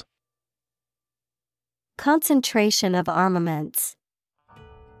 Examples: Concentration of armaments.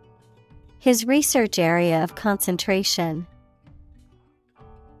 His research area of concentration.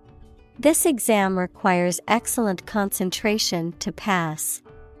 This exam requires excellent concentration to pass.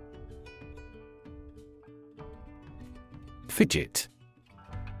 Fidget.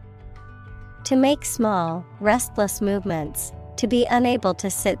 To make small, restless movements, to be unable to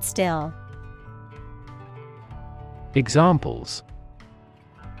sit still. Examples: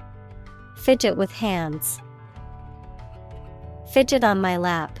 Fidget with hands. Fidget on my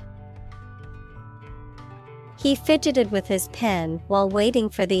lap. He fidgeted with his pen while waiting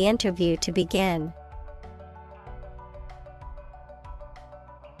for the interview to begin.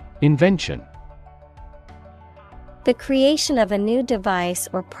 Invention. The creation of a new device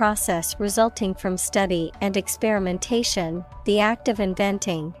or process resulting from study and experimentation, the act of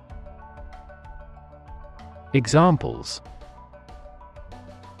inventing. Examples: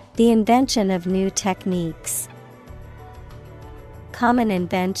 The invention of new techniques. Common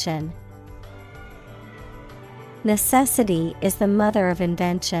invention. Necessity is the mother of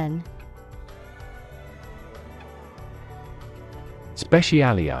invention.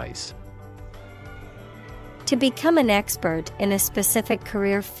 Specialize. To become an expert in a specific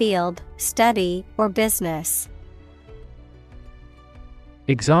career field, study, or business.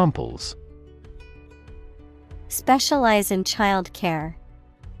 Examples: Specialize in childcare.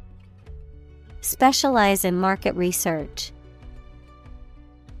 Specialize in market research.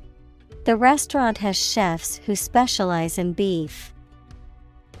 The restaurant has chefs who specialize in beef.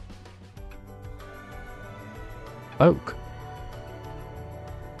 Oak.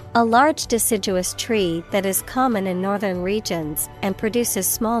 A large deciduous tree that is common in northern regions and produces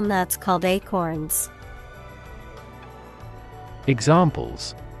small nuts called acorns.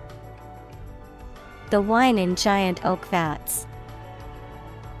 Examples: The wine in giant oak vats.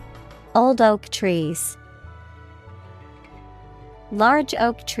 Old oak trees. Large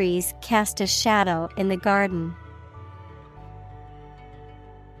oak trees cast a shadow in the garden.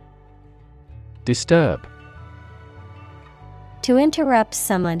 Disturb. To interrupt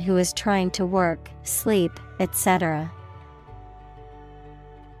someone who is trying to work, sleep, etc.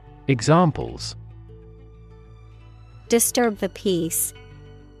 Examples: Disturb the peace.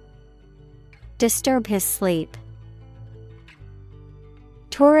 Disturb his sleep.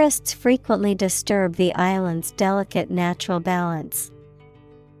 Tourists frequently disturb the island's delicate natural balance.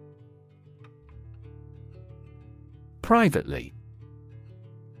 Privately.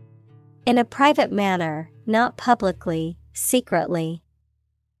 In a private manner, not publicly, secretly.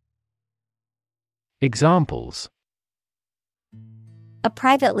 Examples: A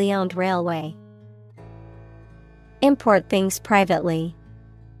privately owned railway. Import things privately.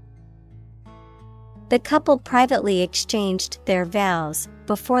 The couple privately exchanged their vows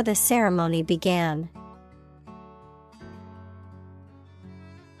before the ceremony began.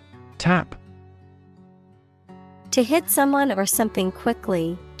 Tap. To hit someone or something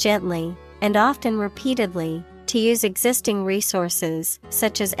quickly, gently, and often repeatedly, to use existing resources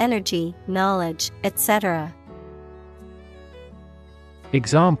such as energy, knowledge, etc.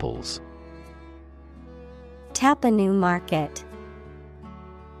 Examples: Tap a new market.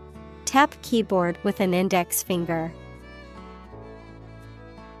 Tap keyboard with an index finger.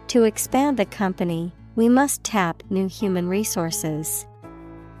 To expand the company, we must tap new human resources.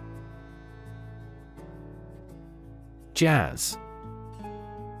 Jazz.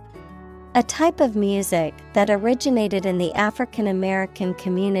 A type of music that originated in the African American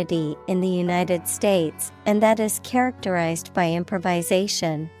community in the United States and that is characterized by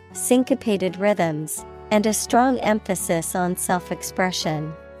improvisation, syncopated rhythms, and a strong emphasis on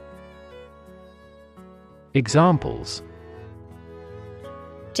self-expression. Examples: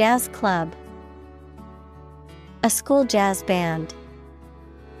 Jazz club. A school jazz band.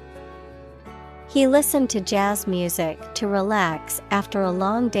 He listened to jazz music to relax after a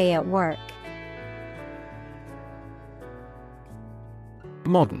long day at work.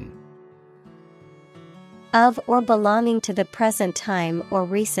 Modern. Of or belonging to the present time or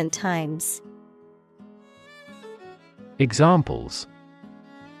recent times. Examples: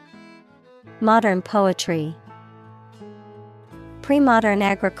 Modern poetry. Pre-modern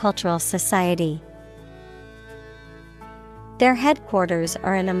agricultural society. Their headquarters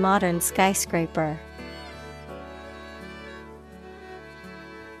are in a modern skyscraper.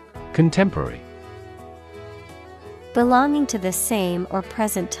 Contemporary. Belonging to the same or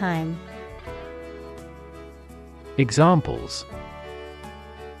present time. Examples: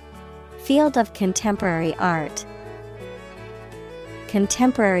 Field of contemporary art.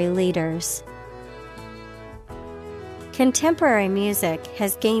 Contemporary leaders. Contemporary music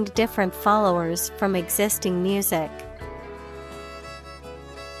has gained different followers from existing music.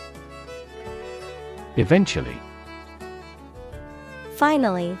 Eventually.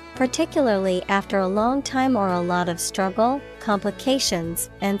 Finally, particularly after a long time or a lot of struggle, complications,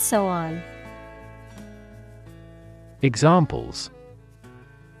 and so on. Examples: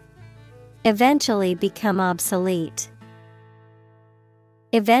 Eventually become obsolete.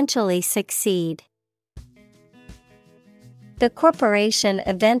 Eventually succeed. The corporation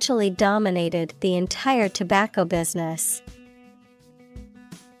eventually dominated the entire tobacco business.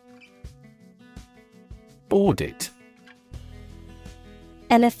 Audit.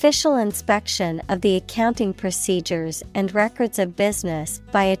 An official inspection of the accounting procedures and records of business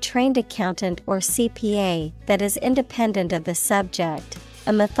by a trained accountant or CPA that is independent of the subject,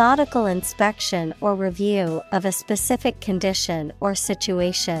 a methodical inspection or review of a specific condition or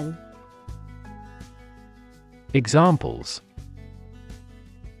situation. Examples: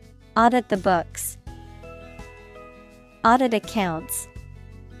 Audit the books. Audit accounts.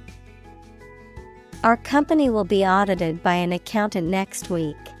 Our company will be audited by an accountant next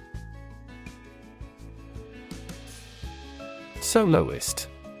week. Soloist.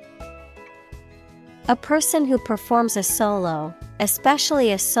 A person who performs a solo,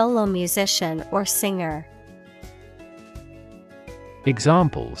 especially a solo musician or singer.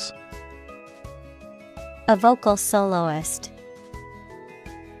 Examples: A vocal soloist.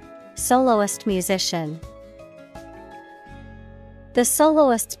 Soloist musician. The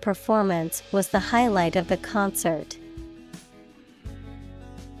soloist's performance was the highlight of the concert.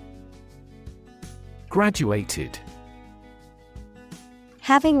 Graduated.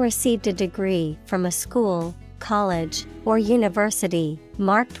 Having received a degree from a school, college, or university,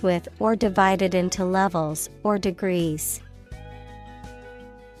 marked with or divided into levels or degrees.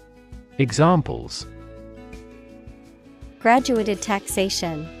 Examples: graduated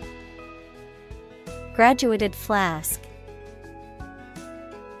taxation, graduated flask.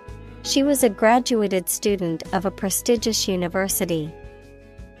 She was a graduated student of a prestigious university.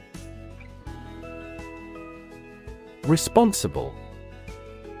 Responsible.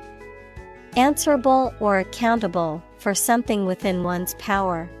 Answerable or accountable for something within one's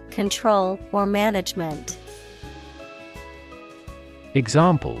power, control, or management.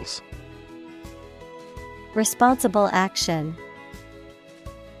 Examples: responsible action,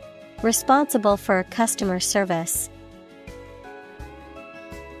 responsible for customer service.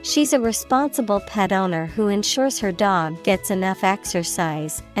 She's a responsible pet owner who ensures her dog gets enough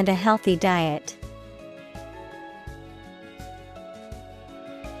exercise and a healthy diet.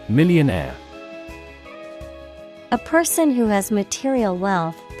 Millionaire. A person who has material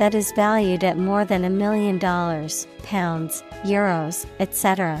wealth that is valued at more than $1 million, pounds, euros,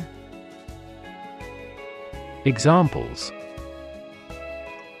 etc. Examples: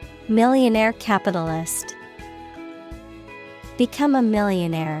 millionaire capitalist, become a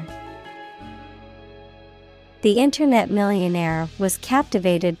millionaire. The internet millionaire was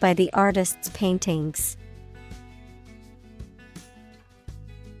captivated by the artist's paintings.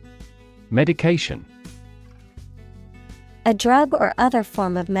 Medication. A drug or other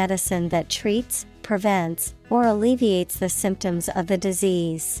form of medicine that treats, prevents, or alleviates the symptoms of the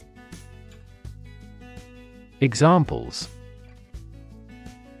disease. Examples: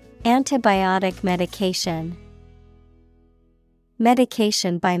 antibiotic medication,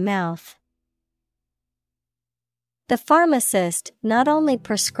 medication by mouth. The pharmacist not only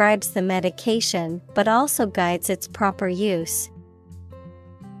prescribes the medication but also guides its proper use.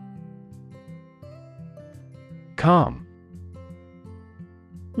 Calm.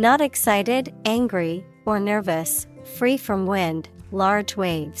 Not excited, angry, or nervous, free from wind, large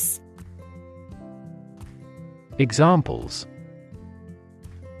waves. Examples: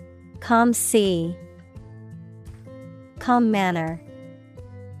 calm sea, calm manner.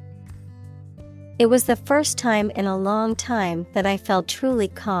 It was the first time in a long time that I felt truly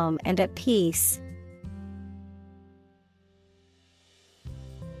calm and at peace.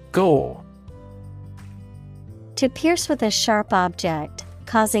 Gore. To pierce with a sharp object,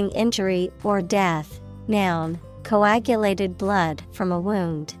 causing injury or death. Noun, coagulated blood from a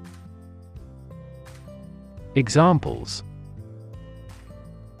wound. Examples: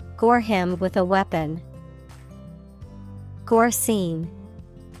 gore him with a weapon, gore scene.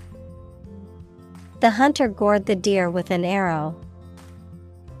 The hunter gored the deer with an arrow.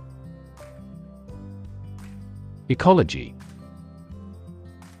 Ecology.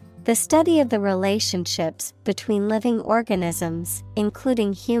 The study of the relationships between living organisms,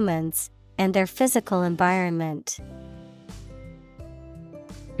 including humans, and their physical environment.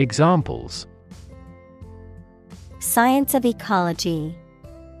 Examples: science of ecology,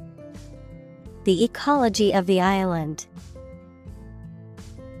 the ecology of the island.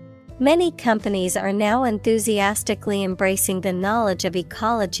 Many companies are now enthusiastically embracing the knowledge of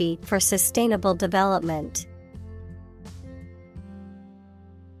ecology for sustainable development.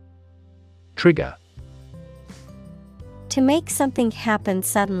 Trigger. To make something happen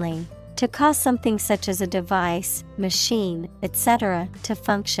suddenly, to cause something such as a device, machine, etc., to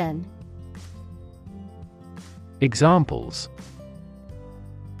function. Examples: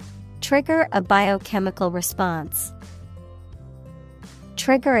 trigger a biochemical response,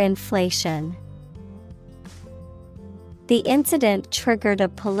 trigger inflation. The incident triggered a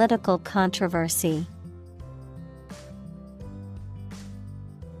political controversy.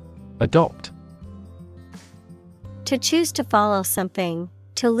 Adopt. To choose to follow something,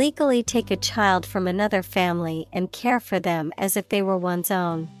 to legally take a child from another family and care for them as if they were one's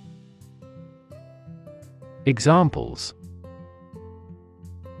own. Examples: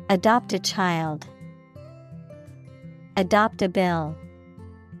 adopt a child, adopt a bill.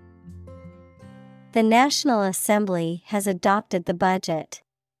 The National Assembly has adopted the budget.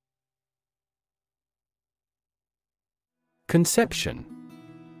 Conception.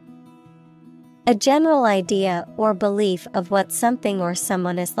 A general idea or belief of what something or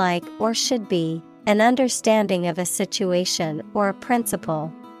someone is like or should be, an understanding of a situation or a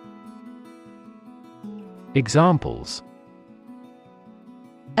principle. Examples: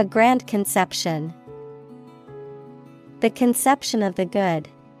 a grand conception, The conception of the good.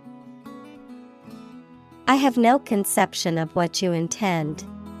 I have no conception of what you intend.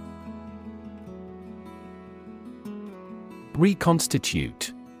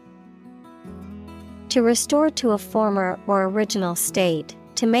 Reconstitute. To restore to a former or original state,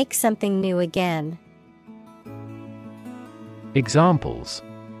 to make something new again. Examples: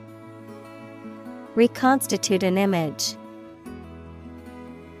 reconstitute an image.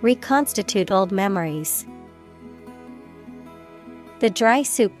 Reconstitute old memories. The dry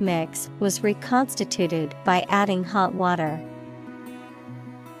soup mix was reconstituted by adding hot water.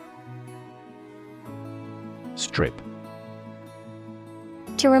 Strip.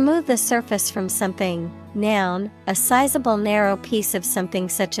 To remove the surface from something. Noun, a sizable narrow piece of something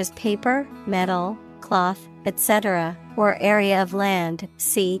such as paper, metal, cloth, etc., or area of land,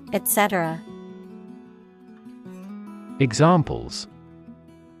 sea, etc. Examples: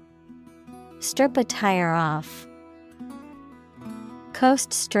 strip a tire off.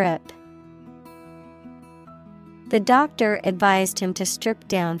 Coast strip. The doctor advised him to strip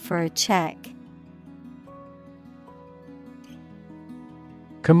down for a check.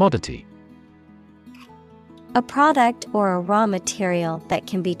 Commodity. A product or a raw material that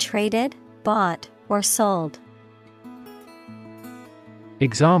can be traded, bought, or sold.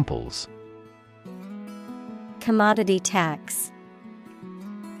 Examples: commodity tax.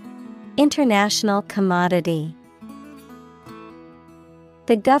 International commodity.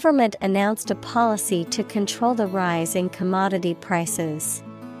 The government announced a policy to control the rise in commodity prices.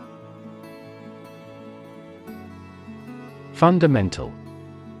 Fundamental.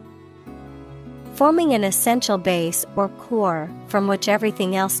 Forming an essential base or core from which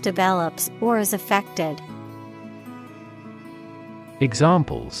everything else develops or is affected.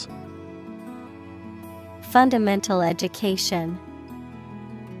 Examples: fundamental education.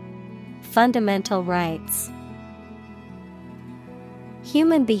 Fundamental rights.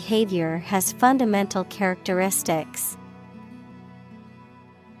 Human behavior has fundamental characteristics.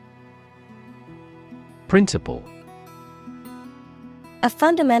 Principle. A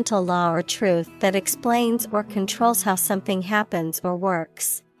fundamental law or truth that explains or controls how something happens or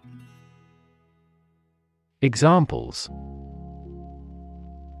works. Examples: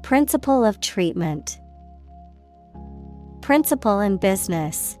 principle of treatment. Principle in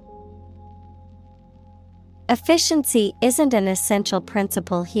business. Efficiency isn't an essential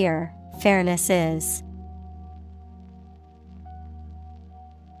principle here, fairness is.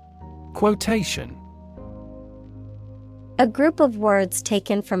 Quotation. A group of words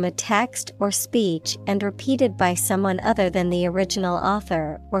taken from a text or speech and repeated by someone other than the original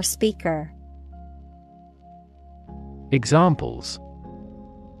author or speaker. Examples: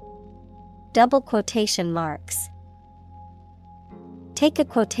 double quotation marks. Take a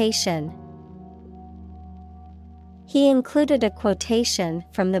quotation. He included a quotation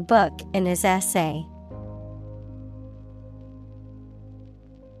from the book in his essay.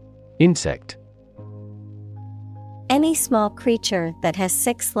 Insect. Any small creature that has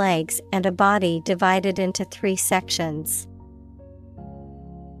 6 legs and a body divided into 3 sections.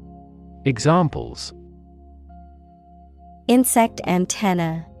 Examples: insect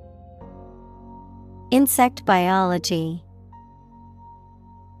antenna. Insect biology.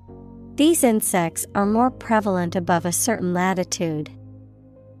 These insects are more prevalent above a certain latitude.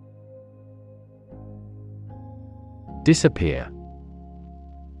 Disappear.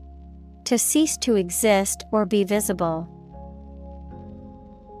 To cease to exist or be visible.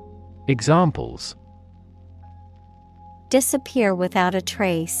 Examples: disappear without a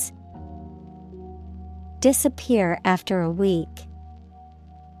trace. Disappear after a week.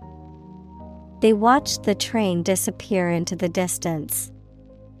 They watched the train disappear into the distance.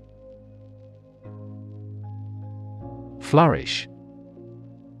 Flourish.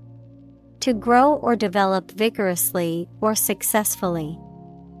 To grow or develop vigorously or successfully.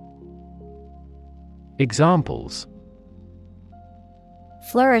 Examples: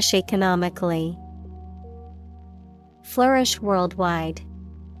 flourish economically. Flourish worldwide.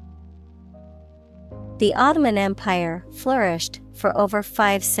 The Ottoman Empire flourished for over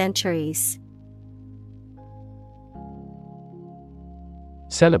 5 centuries.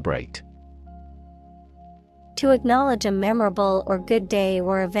 Celebrate. To acknowledge a memorable or good day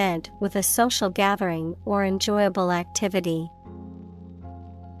or event with a social gathering or enjoyable activity.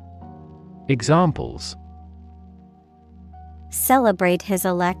 Examples: celebrate his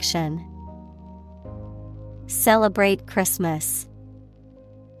election. Celebrate Christmas.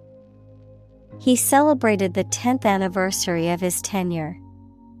 He celebrated the 10th anniversary of his tenure.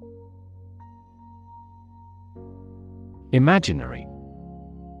 Imaginary.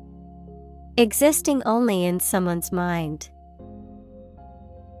 Existing only in someone's mind.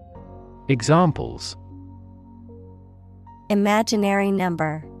 Examples: Imaginary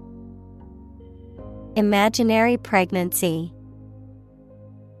number. Imaginary pregnancy.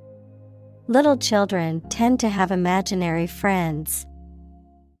 Little children tend to have imaginary friends.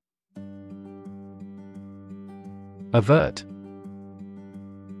 Avert.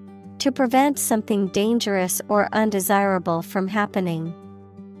 To prevent something dangerous or undesirable from happening.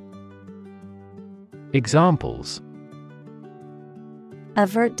 Examples: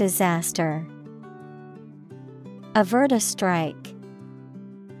 Avert disaster. Avert a strike.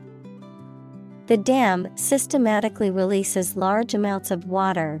 The dam systematically releases large amounts of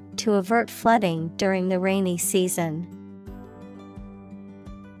water to avert flooding during the rainy season.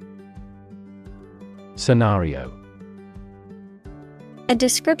 Scenario: A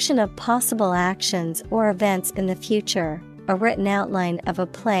description of possible actions or events in the future, a written outline of a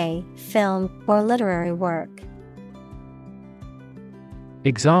play, film, or literary work.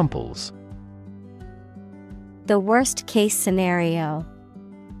 Examples: The worst case scenario.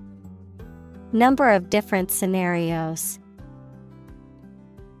 Number of different scenarios.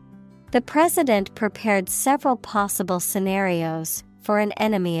 The president prepared several possible scenarios for an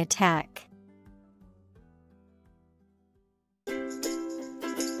enemy attack.